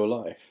in real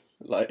life.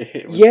 Like,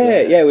 it was Yeah,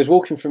 there. yeah. I was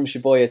walking from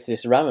Shibuya to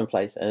this ramen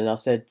place, and I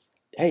said,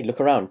 "Hey, look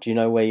around. Do you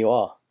know where you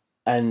are?"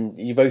 And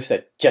you both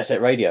said, "Jet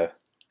Set Radio."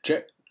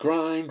 Jet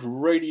Grind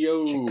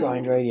Radio. Jet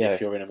Grind Radio.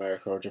 If you're in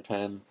America or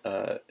Japan,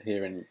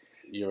 here in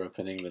Europe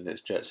and England, it's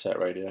Jet Set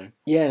Radio.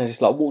 Yeah, and I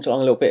just like walked along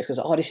a little bit because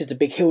oh, this is the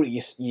big hill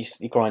that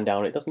you grind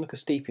down. It doesn't look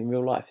as steep in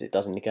real life as it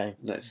does in the game.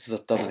 No, it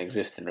just doesn't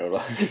exist in real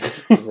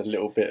life. There's a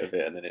little bit of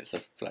it, and then it's a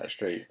flat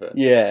street. But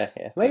Yeah.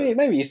 Maybe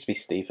it used to be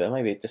steeper.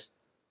 Maybe it just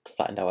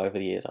flattened out over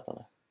the years. I don't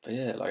know. But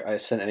yeah, like, I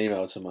sent an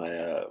email to my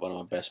one of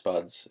my best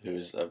buds, who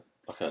is like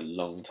a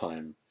long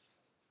time,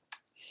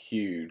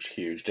 huge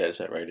Jet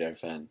Set Radio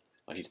fan.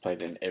 Like, he's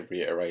played in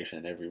every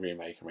iteration, every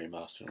remake and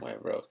remaster and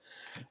whatever else.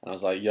 And I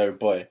was like, "Yo,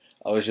 boy,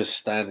 I was just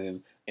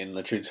standing in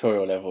the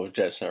tutorial level of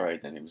Jet Set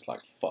Radio," and he was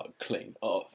like, "Fuck, clean off."